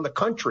all around the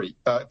country,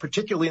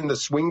 particularly in the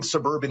swing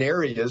suburban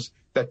areas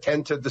that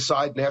tend to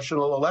decide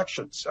national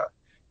elections.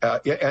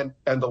 And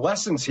the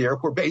lessons here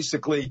were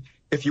basically,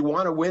 if you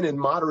want to win in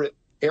moderate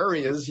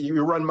areas,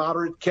 you run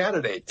moderate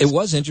candidates. It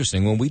was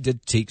interesting. When we did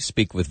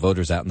speak with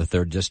voters out in the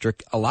 3rd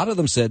District, a lot of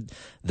them said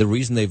the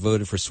reason they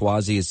voted for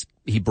Suozzi is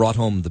he brought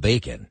home the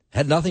bacon.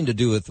 Had nothing to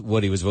do with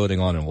what he was voting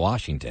on in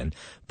Washington,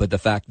 but the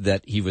fact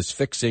that he was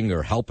fixing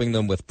or helping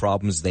them with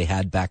problems they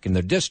had back in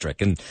their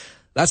district. And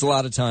that's a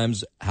lot of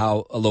times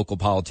how a local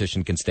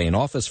politician can stay in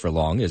office for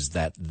long, is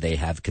that they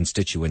have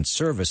constituent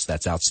service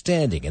that's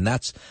outstanding. And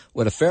that's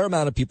what a fair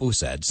amount of people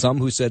said. Some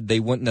who said they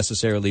wouldn't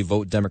necessarily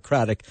vote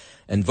Democratic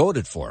and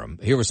voted for him.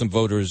 Here were some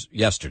voters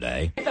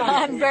yesterday.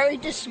 I'm very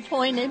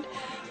disappointed.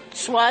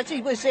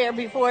 Suozzi was there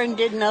before and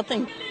did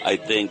nothing. I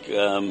think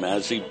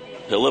Mazi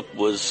Pilip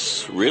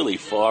was really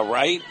far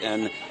right,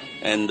 and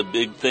the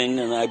big thing,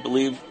 and I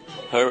believe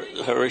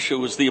her issue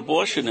was the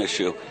abortion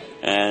issue.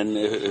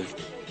 And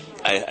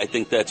I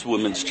think that's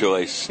women's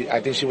choice.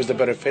 I think she was the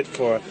better fit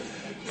for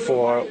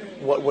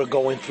what we're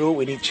going through.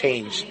 We need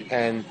change,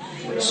 and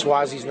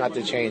Suozzi's not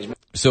the change.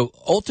 So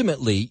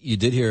ultimately, you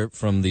did hear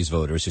from these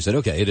voters who said,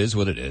 okay, it is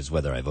what it is,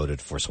 whether I voted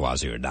for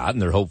Suozzi or not,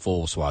 and they're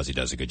hopeful Suozzi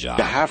does a good job.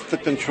 You have to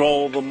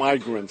control the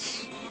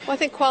migrants. Well, I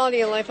think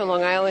quality of life on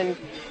Long Island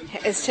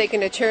has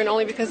taken a turn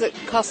only because it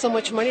costs so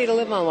much money to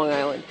live on Long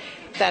Island.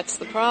 That's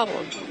the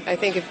problem. I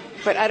think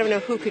but I don't know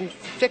who can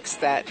fix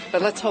that,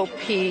 but let's hope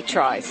he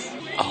tries.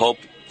 I hope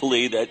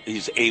that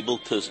he's able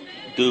to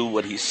do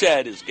what he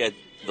said, is get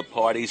the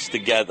parties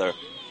together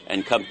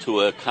and come to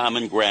a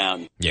common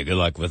ground. Yeah, good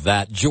luck with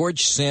that.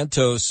 George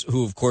Santos,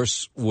 who of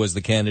course was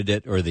the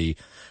candidate or the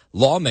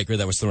lawmaker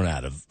that was thrown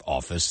out of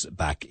office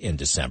back in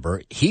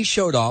December, he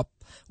showed up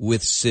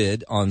with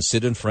Sid on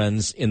Sid and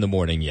Friends in the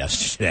Morning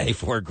yesterday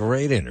for a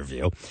great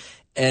interview.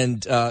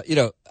 And,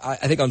 I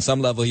think on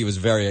some level he was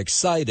very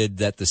excited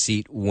that the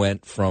seat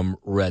went from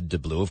red to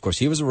blue. Of course,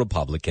 he was a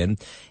Republican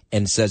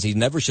and says he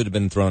never should have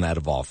been thrown out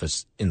of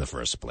office in the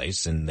first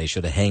place, and they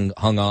should have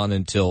hung on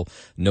until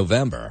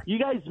November. You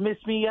guys miss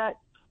me yet?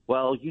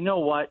 Well, you know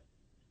what?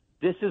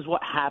 This is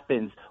what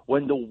happens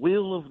when the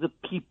will of the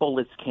people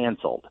is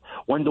canceled,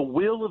 when the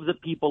will of the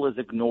people is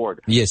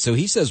ignored. Yeah, so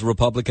he says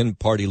Republican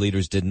Party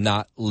leaders did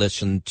not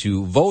listen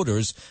to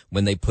voters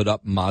when they put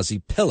up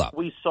Mazi Pilip.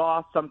 We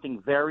saw something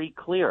very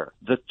clear.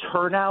 The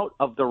turnout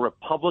of the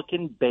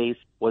Republican base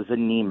was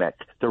anemic.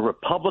 The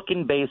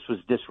Republican base was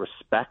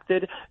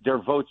disrespected. Their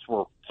votes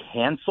were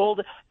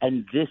canceled,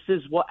 and this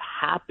is what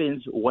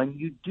happens when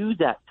you do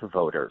that to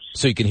voters.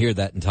 So you can hear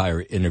that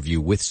entire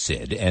interview with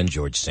Sid and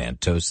George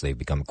Santos. They've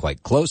become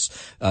quite close.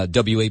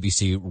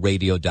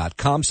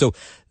 WABCradio.com. So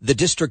the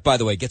district, by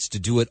the way, gets to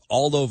do it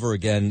all over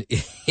again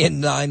in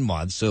 9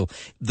 months. So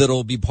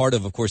that'll be part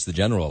of course, the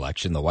general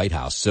election, the White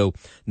House. So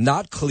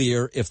not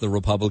clear if the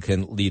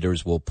Republican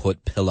leaders will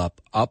put Pillup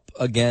up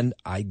again.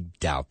 I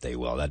doubt they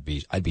will. I'd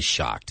be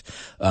shocked.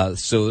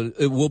 So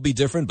it will be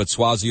different, but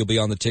Swazi will be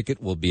on the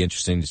ticket. Will be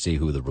interesting to see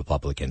who the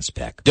Republicans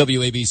pick.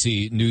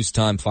 WABC News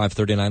Time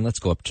 5:39. Let's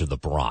go up to the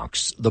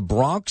Bronx. The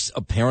Bronx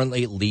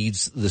apparently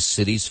leads the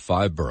city's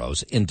 5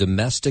 boroughs in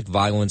domestic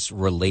violence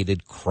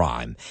related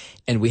crime.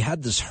 And we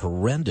had this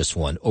horrendous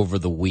one over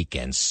the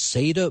weekend.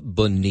 Seda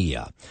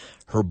Bonilla,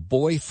 her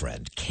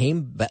boyfriend,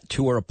 came back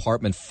to her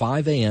apartment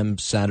 5 a.m.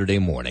 Saturday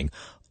morning,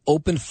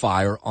 opened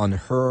fire on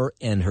her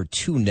and her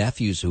 2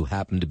 nephews who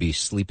happened to be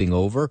sleeping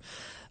over,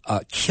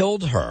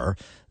 killed her.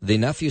 The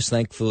nephews,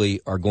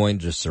 thankfully, are going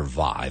to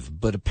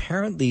survive. But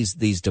apparently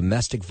these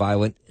domestic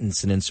violent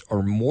incidents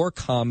are more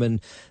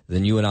common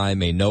than you and I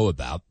may know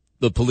about.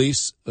 The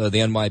police, the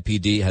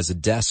NYPD, has a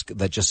desk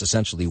that just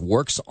essentially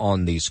works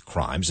on these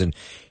crimes. And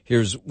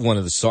here's one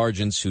of the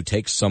sergeants who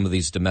takes some of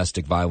these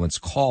domestic violence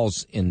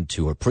calls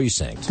into her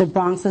precinct. The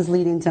Bronx is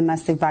leading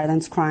domestic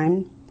violence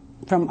crime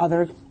from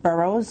other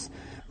boroughs.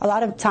 A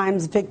lot of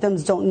times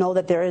victims don't know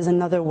that there is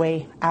another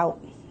way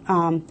out.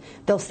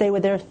 They'll stay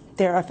with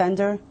their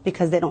offender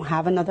because they don't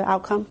have another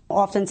outcome.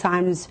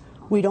 Oftentimes,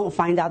 we don't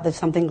find out there's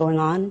something going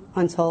on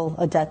until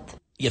a death.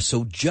 Yeah,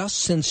 so just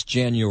since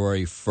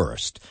January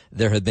 1st,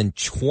 there have been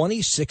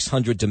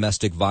 2,600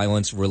 domestic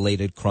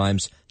violence-related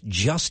crimes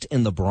just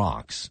in the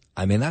Bronx.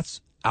 I mean,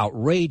 that's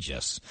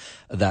outrageous,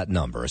 that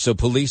number. So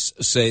police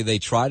say they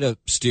try to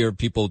steer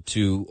people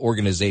to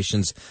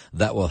organizations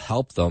that will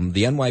help them.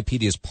 The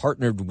NYPD has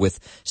partnered with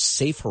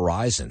Safe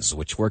Horizons,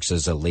 which works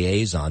as a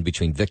liaison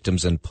between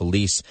victims and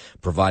police,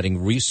 providing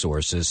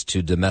resources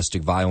to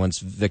domestic violence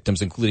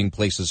victims, including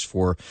places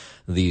for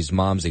these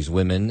moms, these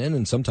women, and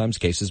in sometimes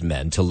cases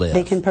men, to live.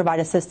 They can provide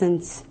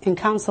assistance in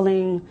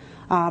counseling,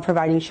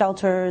 providing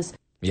shelters.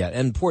 Yeah,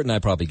 and important I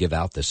probably give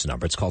out this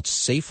number. It's called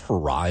Safe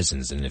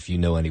Horizons, and if you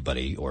know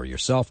anybody or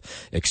yourself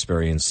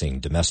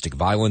experiencing domestic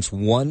violence,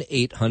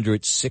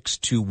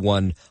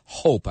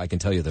 1-800-621-HOPE. I can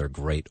tell you they're a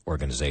great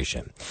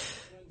organization.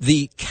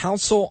 The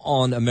Council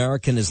on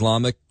American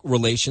Islamic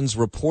Relations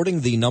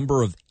reporting the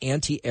number of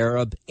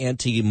anti-Arab,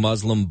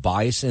 anti-Muslim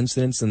bias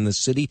incidents in the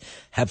city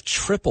have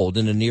tripled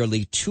in a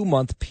nearly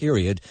 2-month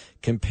period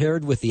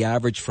compared with the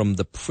average from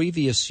the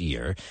previous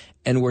year.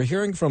 And we're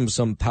hearing from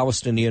some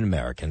Palestinian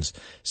Americans,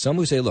 some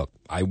who say, look,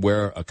 I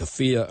wear a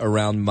keffiyeh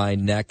around my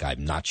neck.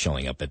 I'm not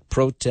showing up at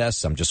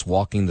protests. I'm just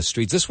walking the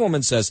streets. This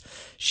woman says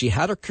she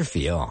had her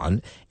keffiyeh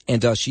on,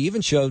 and she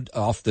even showed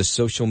off this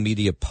social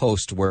media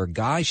post where a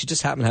guy, she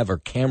just happened to have her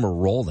camera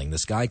rolling.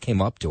 This guy came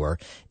up to her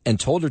and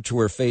told her to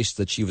her face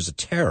that she was a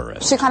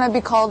terrorist. To kind of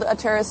be called a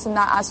terrorist in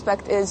that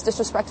aspect is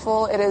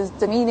disrespectful. It is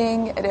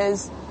demeaning. It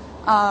is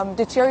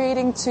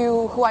deteriorating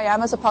to who I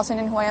am as a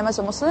Palestinian, who I am as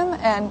a Muslim,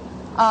 and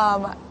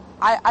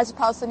I, as a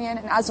Palestinian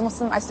and as a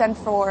Muslim, I stand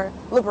for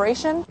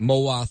liberation.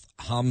 Moath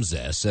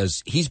Hamzeh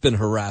says he's been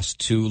harassed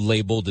too,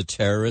 labeled a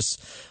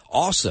terrorist,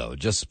 also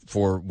just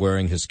for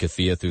wearing his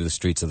keffiyeh through the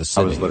streets of the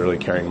city. I was literally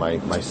carrying my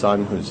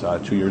son, who's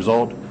 2 years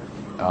old,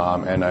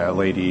 and a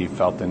lady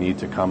felt the need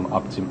to come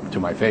up to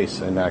my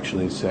face and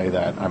actually say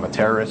that I'm a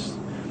terrorist.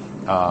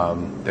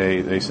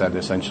 They said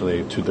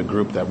essentially to the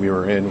group that we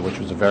were in, which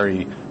was a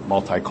very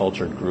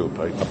multicultural group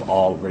of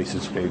all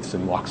races, faiths,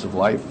 and walks of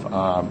life.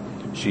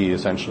 She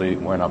essentially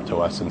went up to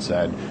us and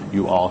said,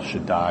 you all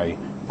should die.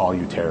 All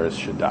you terrorists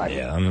should die.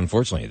 Yeah, and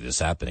unfortunately this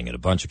is happening in a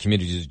bunch of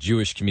communities,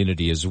 Jewish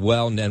community as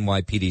well. And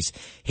NYPD's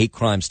Hate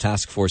Crimes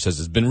Task Force says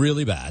it's been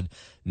really bad.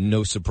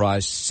 No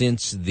surprise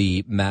since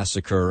the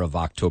massacre of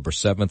October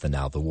 7th and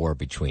now the war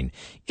between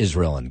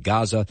Israel and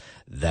Gaza,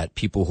 that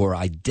people who are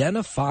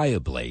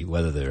identifiably,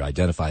 whether they're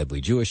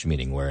identifiably Jewish,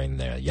 meaning wearing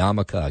their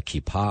yarmulke, a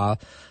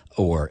kippah,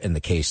 or in the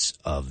case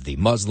of the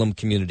Muslim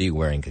community,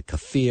 wearing a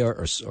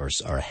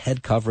keffiyeh or a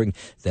head covering,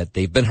 that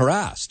they've been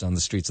harassed on the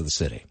streets of the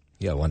city.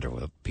 Yeah, I wonder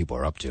what people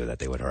are up to that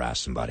they would harass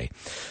somebody.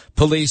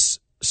 Police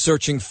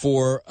searching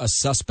for a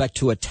suspect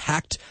who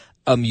attacked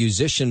a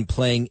musician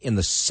playing in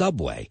the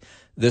subway.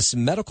 This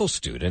medical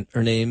student,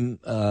 her name,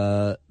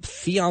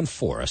 Fionn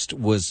Forrest,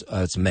 was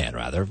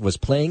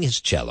playing his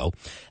cello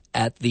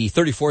at the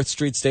 34th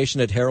Street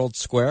station at Herald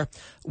Square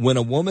when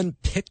a woman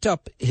picked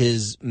up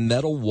his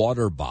metal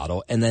water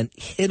bottle and then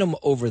hit him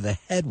over the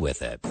head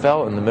with it.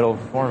 Felt in the middle of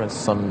performance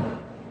some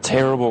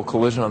terrible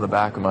collision on the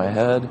back of my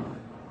head,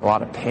 a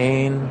lot of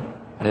pain,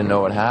 I didn't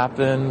know what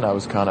happened. I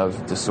was kind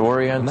of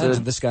disoriented.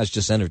 Imagine this guy's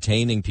just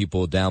entertaining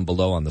people down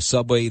below on the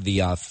subway.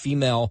 The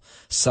female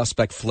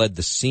suspect fled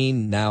the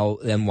scene. Now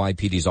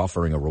NYPD's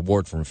offering a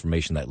reward for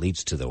information that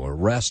leads to the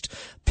arrest.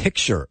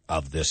 Picture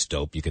of this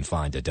dope you can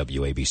find at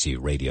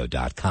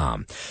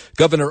WABCRadio.com.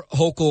 Governor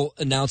Hochul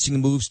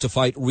announcing moves to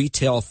fight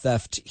retail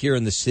theft here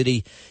in the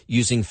city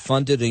using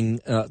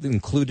funding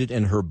included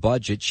in her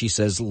budget. She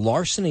says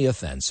larceny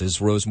offenses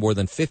rose more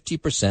than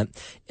 50%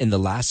 in the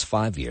last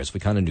 5 years. We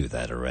kind of knew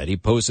that already.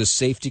 Poses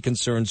safety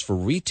concerns for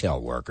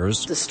retail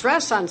workers. The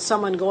stress on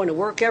someone going to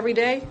work every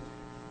day,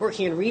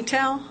 working in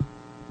retail,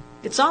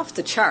 it's off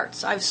the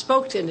charts. I've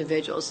spoke to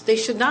individuals. They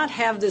should not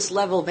have this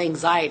level of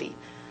anxiety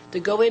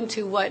to go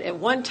into what at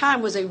one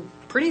time was a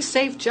pretty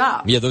safe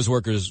job. Yeah, those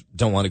workers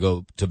don't want to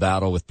go to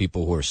battle with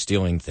people who are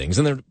stealing things.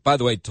 And they're, by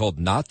the way, told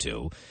not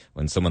to.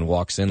 When someone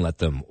walks in, let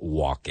them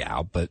walk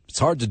out. But it's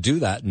hard to do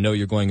that and know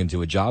you're going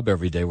into a job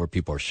every day where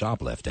people are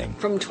shoplifting.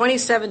 From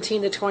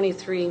 2017 to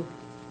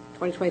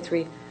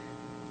 2023,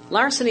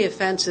 larceny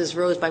offenses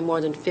rose by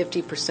more than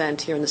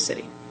 50% here in the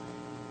city.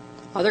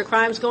 Other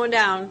crimes going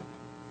down,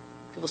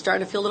 people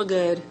starting to feel a little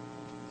good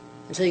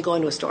until you go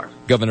into a store.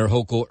 Governor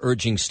Hochul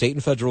urging state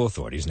and federal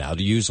authorities now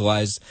to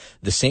utilize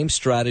the same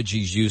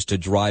strategies used to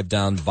drive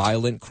down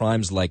violent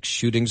crimes like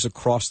shootings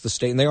across the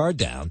state, and they are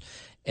down.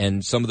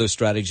 And some of those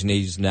strategies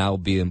need to now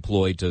be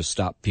employed to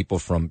stop people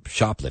from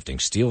shoplifting,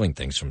 stealing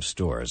things from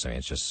stores. I mean,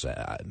 it's just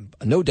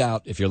no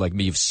doubt, if you're like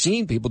me, you've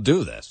seen people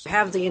do this. You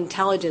have the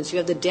intelligence, you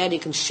have the data, you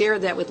can share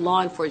that with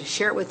law enforcement,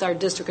 share it with our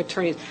district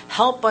attorneys.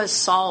 Help us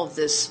solve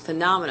this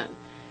phenomenon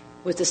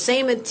with the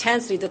same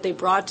intensity that they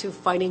brought to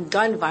fighting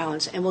gun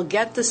violence, and we'll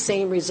get the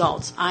same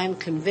results. I'm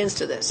convinced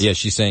of this. Yeah,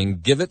 she's saying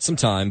give it some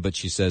time, but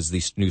she says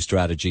these new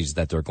strategies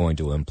that they're going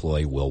to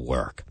employ will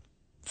work.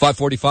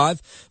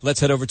 5:45. Let's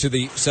head over to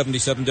the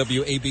 77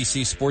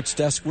 WABC Sports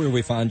Desk where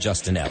we find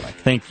Justin Ellick.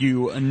 Thank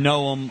you,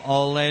 Noam.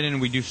 Laden.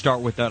 We do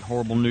start with that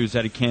horrible news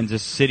out of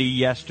Kansas City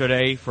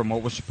yesterday from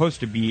what was supposed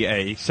to be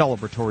a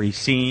celebratory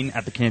scene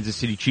at the Kansas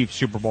City Chiefs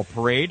Super Bowl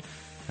parade.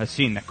 A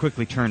scene that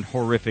quickly turned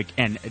horrific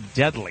and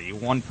deadly.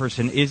 One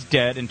person is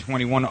dead and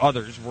 21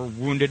 others were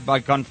wounded by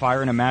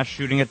gunfire in a mass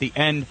shooting at the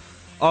end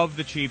of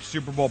the Chiefs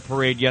Super Bowl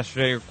parade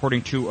yesterday.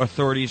 According to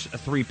authorities,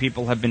 3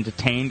 people have been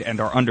detained and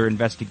are under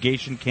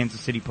investigation.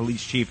 Kansas City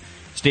Police Chief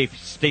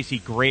Stacey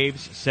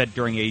Graves said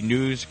during a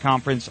news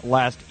conference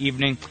last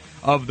evening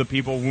of the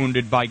people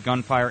wounded by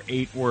gunfire,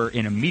 8 were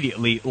in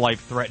immediately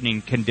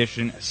life-threatening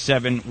condition,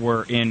 7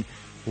 were in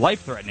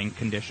life-threatening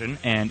condition,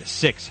 and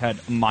 6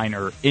 had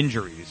minor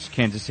injuries.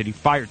 Kansas City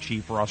Fire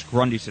Chief Ross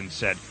Grundyson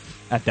said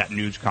at that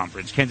news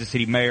conference. Kansas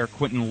City Mayor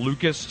Quentin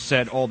Lucas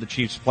said all the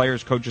Chiefs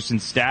players, coaches,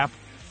 and staff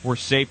were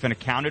safe and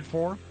accounted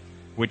for,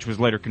 which was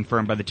later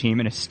confirmed by the team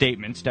in a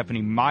statement.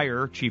 Stephanie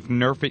Meyer, Chief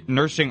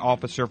Nursing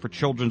Officer for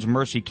Children's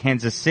Mercy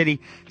Kansas City,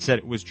 said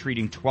it was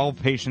treating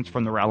 12 patients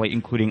from the rally,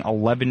 including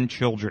 11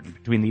 children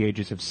between the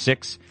ages of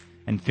 6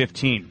 and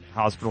 15.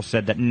 The hospital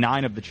said that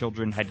 9 of the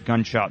children had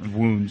gunshot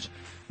wounds.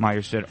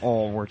 Meyer said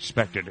all were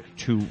expected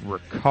to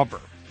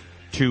recover.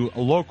 To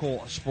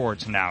local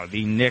sports now.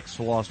 The Knicks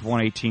lost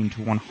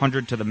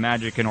 118-100 to the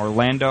Magic in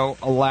Orlando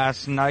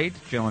last night.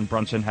 Jalen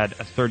Brunson had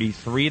a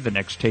 33. The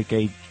Knicks take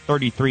a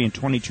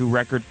 33-22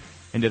 record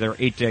into their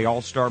 8-day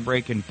All-Star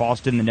break. In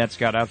Boston, the Nets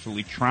got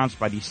absolutely trounced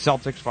by the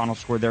Celtics. Final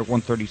score there,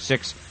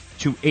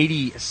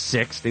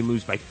 136-86. They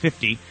lose by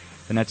 50.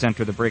 The Nets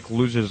enter the break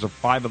losers of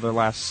 5 of their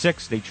last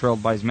 6. They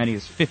trailed by as many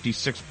as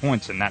 56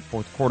 points in that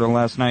fourth quarter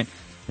last night.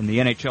 In the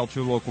NHL,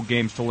 2 local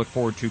games to look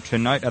forward to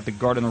tonight. At the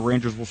Garden, the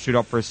Rangers will suit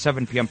up for a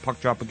 7 p.m.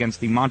 puck drop against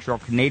the Montreal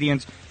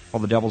Canadiens,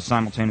 while the Devils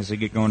simultaneously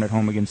get going at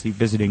home against the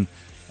visiting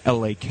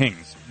L.A.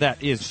 Kings.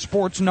 That is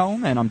Sports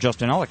Gnome, and I'm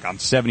Justin Ellick on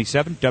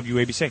 77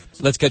 WABC.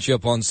 Let's catch you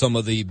up on some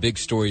of the big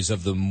stories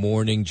of the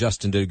morning.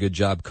 Justin did a good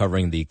job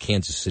covering the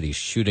Kansas City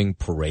shooting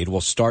parade.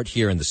 We'll start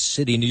here in the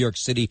city, New York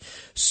City,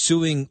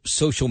 suing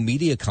social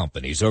media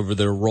companies over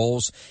their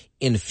roles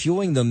in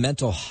fueling the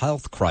mental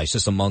health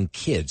crisis among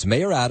kids.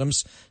 Mayor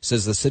Adams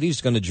says the city is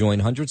going to join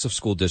hundreds of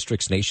school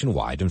districts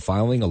nationwide in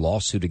filing a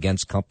lawsuit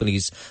against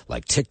companies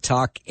like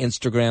TikTok,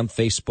 Instagram,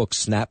 Facebook,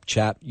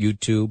 Snapchat,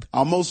 YouTube.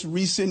 Our most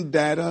recent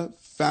data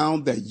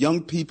found that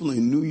young people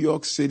in New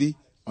York City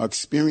are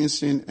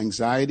experiencing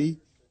anxiety,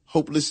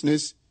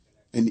 hopelessness,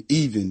 and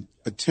even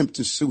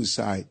attempted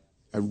suicide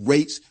at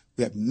rates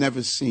we have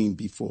never seen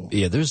before.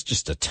 Yeah, there's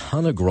just a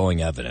ton of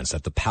growing evidence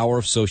that the power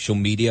of social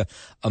media,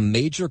 a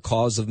major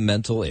cause of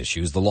mental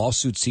issues. The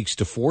lawsuit seeks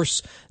to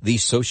force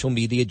these social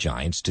media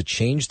giants to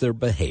change their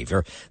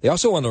behavior. They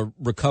also want to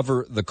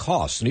recover the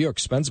costs. New York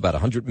spends about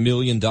 $100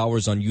 million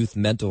on youth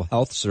mental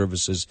health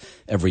services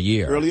every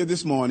year. Earlier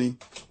this morning,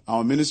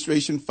 our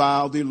administration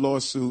filed a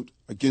lawsuit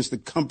against the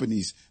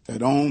companies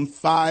that own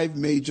 5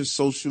 major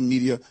social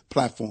media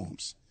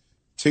platforms: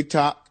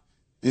 TikTok,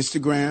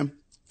 Instagram,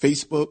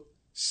 Facebook,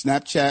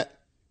 Snapchat,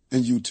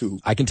 and YouTube.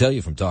 I can tell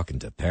you from talking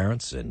to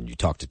parents and you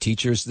talk to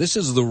teachers, this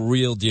is the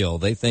real deal.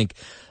 They think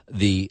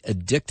the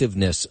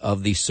addictiveness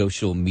of these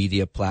social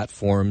media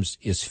platforms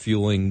is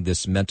fueling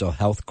this mental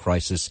health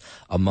crisis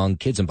among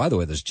kids. And by the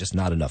way, there's just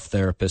not enough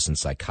therapists and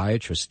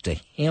psychiatrists to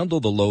handle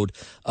the load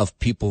of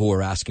people who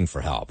are asking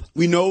for help.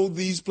 We know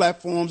these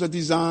platforms are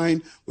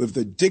designed with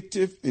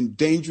addictive and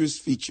dangerous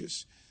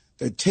features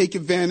that take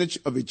advantage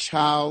of a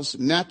child's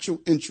natural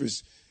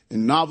interest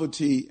in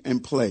novelty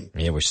and play.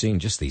 Yeah, we're seeing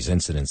just these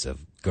incidents of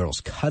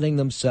girls cutting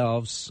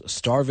themselves,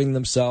 starving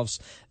themselves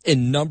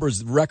in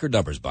numbers, record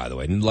numbers, by the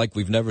way, like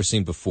we've never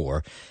seen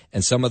before.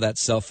 And some of that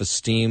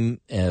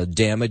self-esteem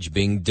damage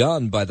being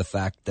done by the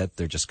fact that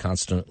they're just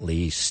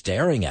constantly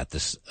staring at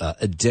this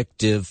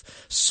addictive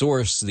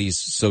source, these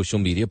social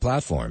media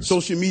platforms.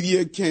 Social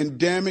media can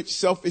damage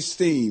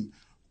self-esteem,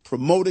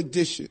 promote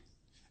addiction,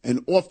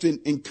 and often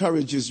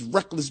encourages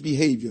reckless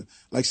behavior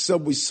like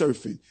subway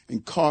surfing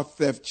and car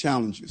theft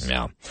challenges.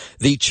 Yeah.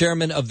 The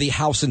chairman of the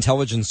House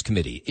Intelligence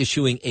Committee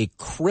issuing a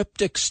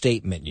cryptic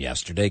statement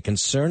yesterday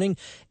concerning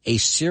a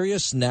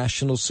serious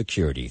national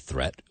security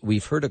threat.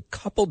 We've heard a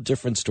couple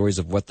different stories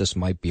of what this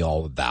might be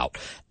all about.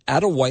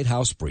 At a White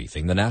House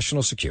briefing, the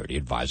National Security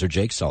Advisor,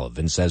 Jake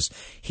Sullivan, says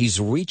he's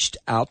reached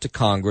out to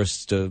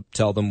Congress to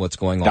tell them what's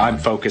going on. I'm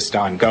focused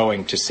on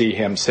going to see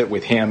him, sit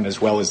with him, as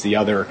well as the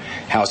other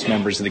House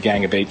members of the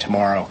Gang of Eight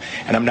tomorrow.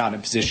 And I'm not in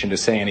a position to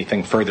say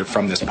anything further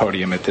from this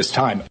podium at this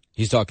time.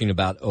 He's talking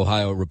about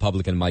Ohio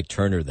Republican Mike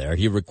Turner there.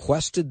 He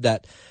requested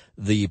that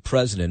the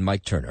president,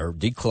 Mike Turner,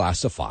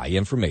 declassify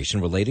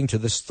information relating to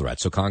this threat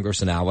so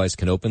Congress and allies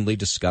can openly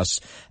discuss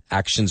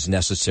actions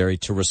necessary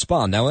to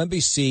respond. Now,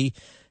 NBC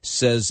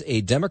says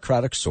a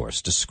Democratic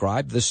source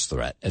described this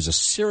threat as a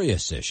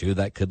serious issue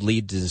that could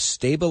lead to a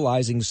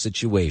destabilizing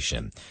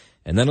situation.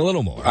 And then a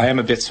little more. I am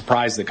a bit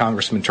surprised that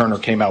Congressman Turner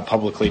came out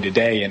publicly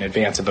today in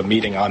advance of a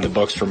meeting on the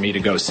books for me to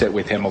go sit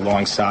with him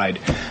alongside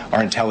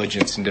our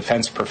intelligence and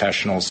defense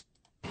professionals.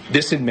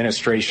 This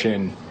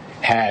administration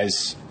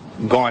has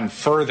gone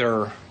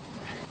further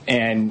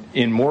and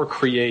in more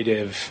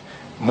creative,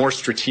 more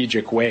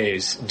strategic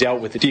ways dealt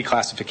with the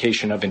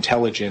declassification of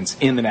intelligence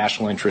in the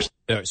national interest.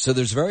 So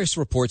there's various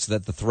reports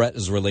that the threat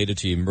is related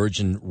to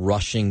emergent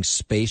Russian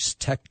space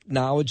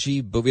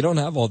technology, but we don't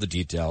have all the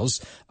details.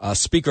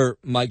 Speaker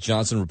Mike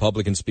Johnson,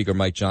 Republican Speaker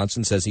Mike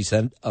Johnson, says he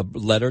sent a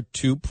letter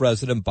to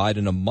President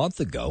Biden a month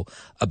ago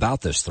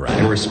about this threat.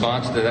 In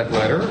response to that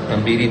letter, a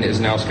meeting is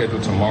now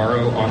scheduled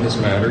tomorrow on this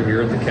matter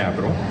here at the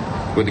Capitol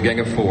with the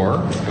Gang of Four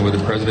and with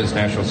the President's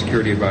National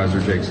Security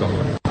Advisor, Jake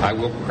Sullivan. I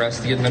will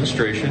press the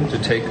administration to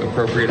take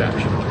appropriate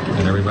action,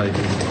 and everybody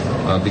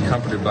can be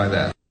comforted by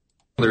that.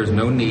 There's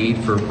no need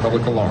for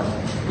public alarm.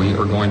 We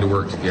are going to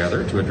work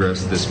together to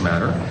address this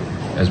matter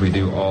as we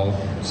do all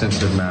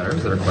sensitive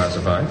matters that are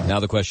classified. Now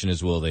the question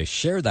is, will they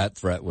share that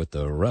threat with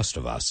the rest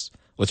of us?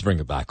 Let's bring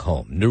it back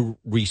home. New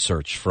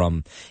research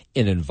from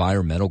an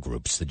environmental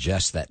group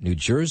suggests that New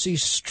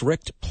Jersey's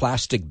strict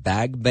plastic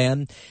bag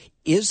ban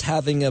is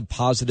having a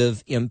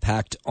positive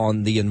impact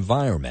on the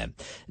environment.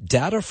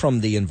 Data from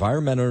the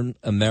Environment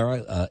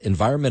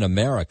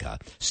America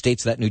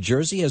states that New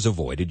Jersey has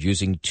avoided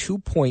using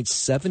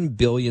 2.7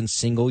 billion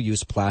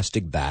single-use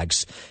plastic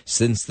bags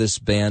since this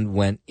ban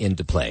went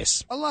into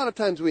place. A lot of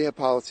times we have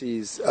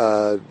policies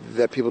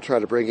that people try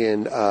to bring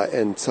in,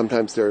 and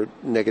sometimes there are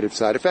negative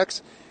side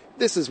effects.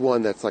 This is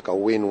one that's like a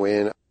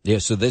win-win. Yeah,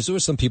 so there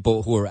were some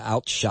people who were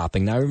out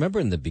shopping. Now, I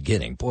remember in the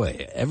beginning,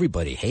 boy,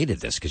 everybody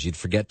hated this because you'd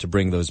forget to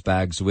bring those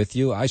bags with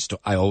you. I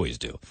always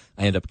do.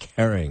 I end up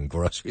carrying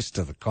groceries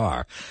to the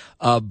car.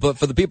 But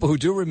for the people who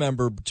do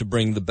remember to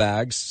bring the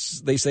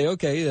bags, they say,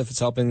 okay, if it's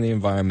helping the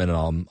environment,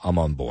 I'm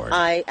on board.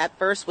 I, at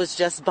first, was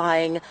just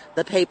buying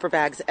the paper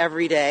bags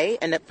every day.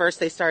 And at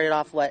first, they started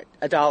off, $1,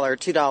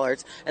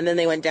 $2, and then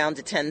they went down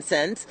to 10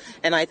 cents.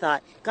 And I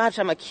thought, gosh,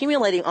 I'm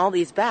accumulating all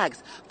these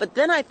bags. But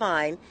then I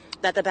find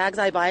that the bags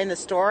I buy in the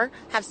store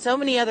have so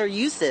many other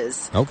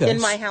uses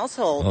in my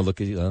household. Oh,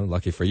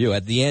 lucky for you.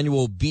 At the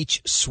annual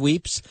beach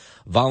sweeps,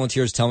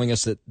 volunteers telling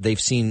us that they've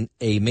seen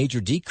a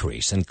major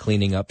decrease in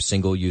cleaning up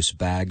single-use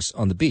bags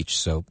on the beach.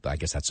 So I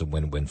guess that's a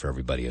win-win for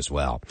everybody as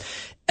well.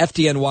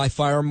 FDNY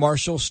fire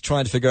marshals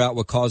trying to figure out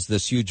what caused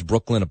this huge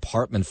Brooklyn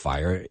apartment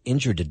fire,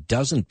 injured a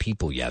dozen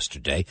people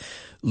yesterday.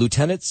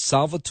 Lieutenant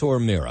Salvatore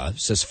Mira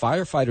says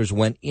firefighters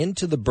went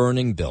into the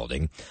burning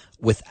building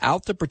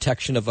without the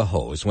protection of a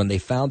hose when they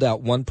found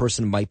out one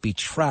person might be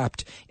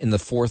trapped in the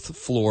fourth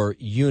floor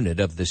unit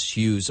of this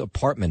huge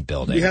apartment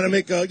building. We had to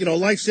make a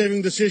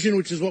life-saving decision,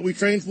 which is what we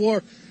trained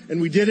for,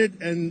 and we did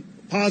it, and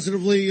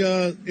positively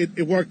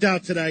it worked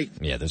out today.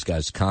 Yeah, this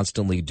guy's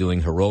constantly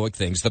doing heroic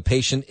things. The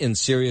patient in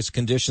serious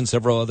condition,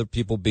 several other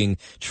people being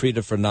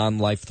treated for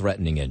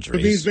non-life-threatening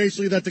injuries. It means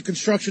basically that the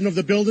construction of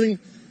the building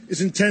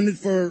is intended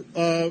for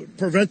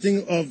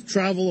preventing of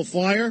travel of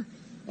fire.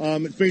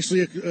 It's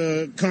basically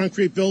a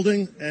concrete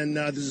building, and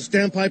there's a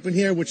standpipe in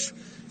here which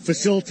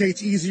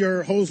facilitates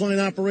easier hose line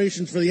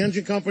operations for the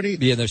engine company.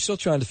 Yeah, they're still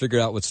trying to figure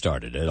out what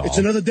started it all. It's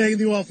another day in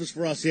the office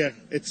for us here.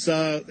 It's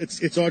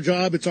our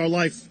job, it's our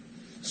life.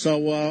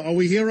 So are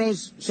we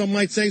heroes? Some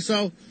might say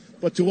so,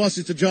 but to us,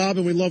 it's a job,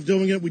 and we love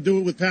doing it. We do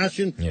it with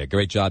passion. Yeah,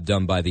 great job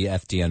done by the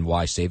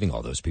FDNY saving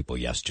all those people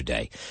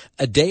yesterday.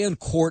 A day in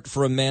court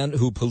for a man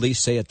who police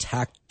say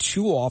attacked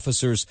two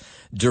officers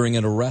during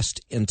an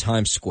arrest in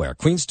Times Square.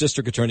 Queens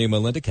District Attorney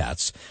Melinda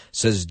Katz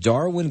says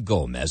Darwin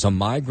Gomez, a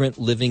migrant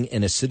living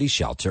in a city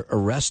shelter,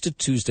 arrested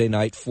Tuesday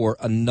night for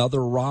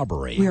another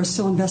robbery. We are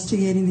still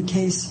investigating the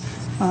case,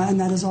 and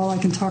that is all I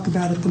can talk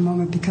about at the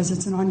moment because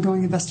it's an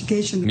ongoing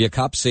investigation. Yeah,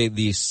 cops say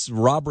the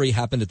robbery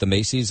happened at the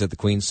Macy's at the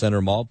Queens Center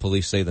Mall.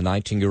 Police say the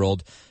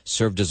 19-year-old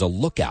served as a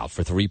lookout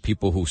for three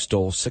people who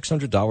stole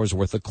 $600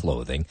 worth of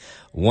clothing.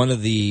 One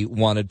of the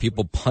wanted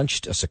people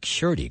punched a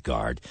security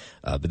guard,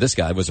 but this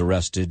guy was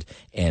arrested,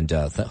 and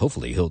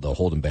hopefully they'll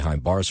hold him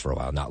behind bars for a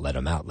while, not let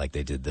him out like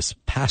they did this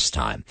past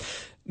time.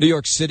 New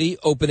York City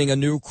opening a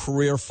new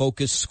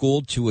career-focused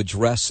school to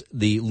address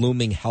the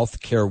looming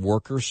healthcare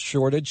workers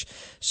shortage.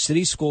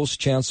 City Schools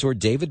Chancellor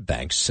David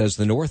Banks says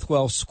the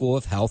Northwell School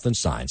of Health and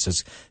Science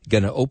is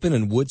going to open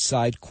in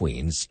Woodside,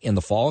 Queens in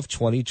the fall of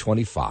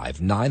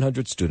 2025.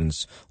 900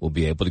 students will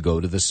be able to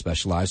go to this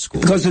specialized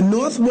school. Because the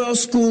Northwell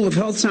School of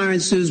Health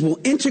Sciences will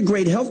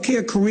integrate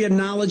healthcare career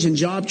knowledge and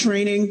job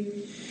training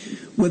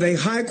with a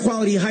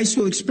high-quality high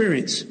school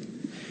experience,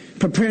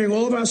 preparing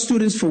all of our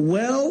students for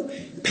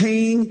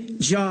well-paying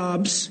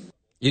jobs.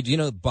 You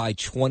know, by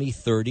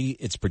 2030,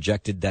 it's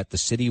projected that the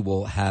city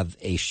will have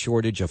a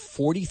shortage of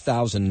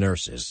 40,000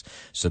 nurses.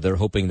 So they're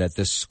hoping that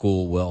this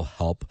school will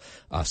help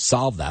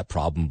solve that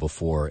problem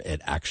before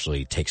it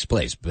actually takes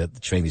place.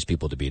 But train these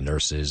people to be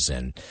nurses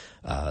and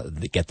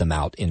get them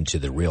out into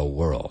the real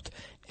world.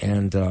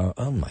 And,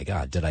 oh, my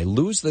God, did I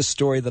lose the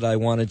story that I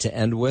wanted to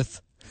end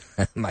with?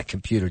 My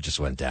computer just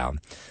went down.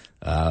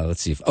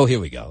 Let's see. Here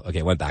we go.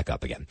 Okay, went back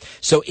up again.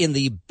 So in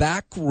the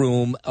back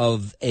room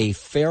of a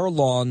Fair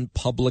Lawn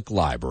public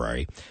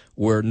library,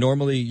 where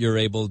normally you're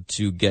able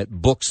to get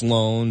books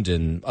loaned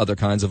and other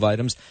kinds of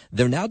items,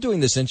 they're now doing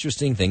this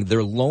interesting thing.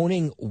 They're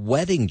loaning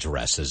wedding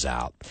dresses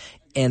out.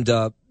 And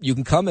you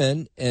can come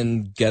in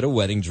and get a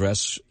wedding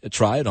dress,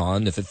 try it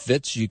on. If it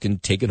fits, you can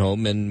take it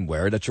home and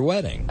wear it at your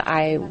wedding.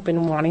 I've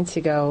been wanting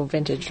to go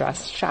vintage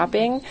dress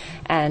shopping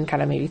and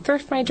kind of maybe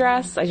thrift my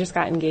dress. I just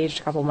got engaged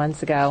a couple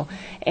months ago,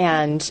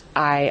 and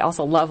I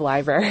also love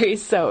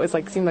libraries, so it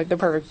seemed like the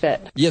perfect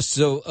fit. Yes,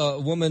 so a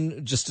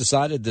woman just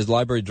decided, the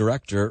library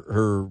director,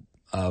 her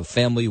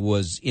family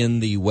was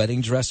in the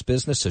wedding dress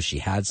business, so she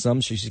had some.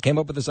 She came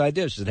up with this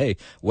idea. She said, hey,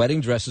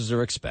 wedding dresses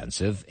are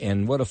expensive,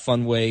 and what a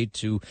fun way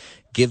to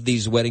give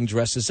these wedding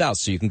dresses out.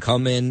 So you can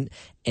come in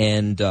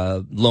and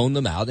loan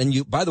them out. And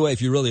you, by the way,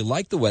 if you really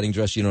like the wedding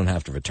dress, you don't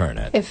have to return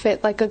it. It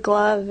fit like a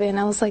glove, and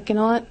I was like, you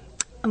know what?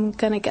 I'm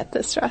going to get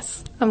this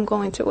dress. I'm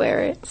going to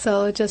wear it.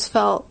 So it just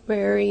felt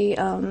very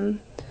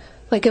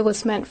like it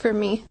was meant for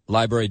me.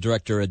 Library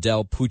director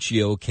Adele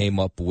Puccio came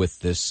up with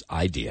this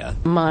idea.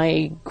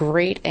 My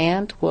great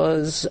aunt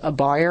was a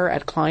buyer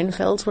at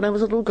Kleinfeld's when I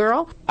was a little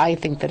girl. I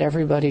think that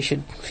everybody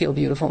should feel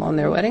beautiful on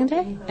their wedding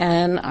day,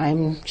 and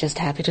I'm just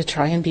happy to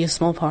try and be a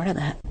small part of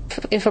that.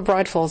 If a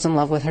bride falls in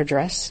love with her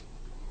dress,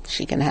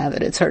 she can have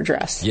it. It's her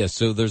dress. Yes,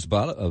 so there's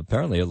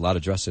apparently a lot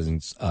of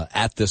dresses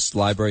at this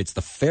library. It's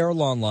the Fair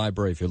Lawn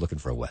Library if you're looking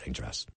for a wedding dress.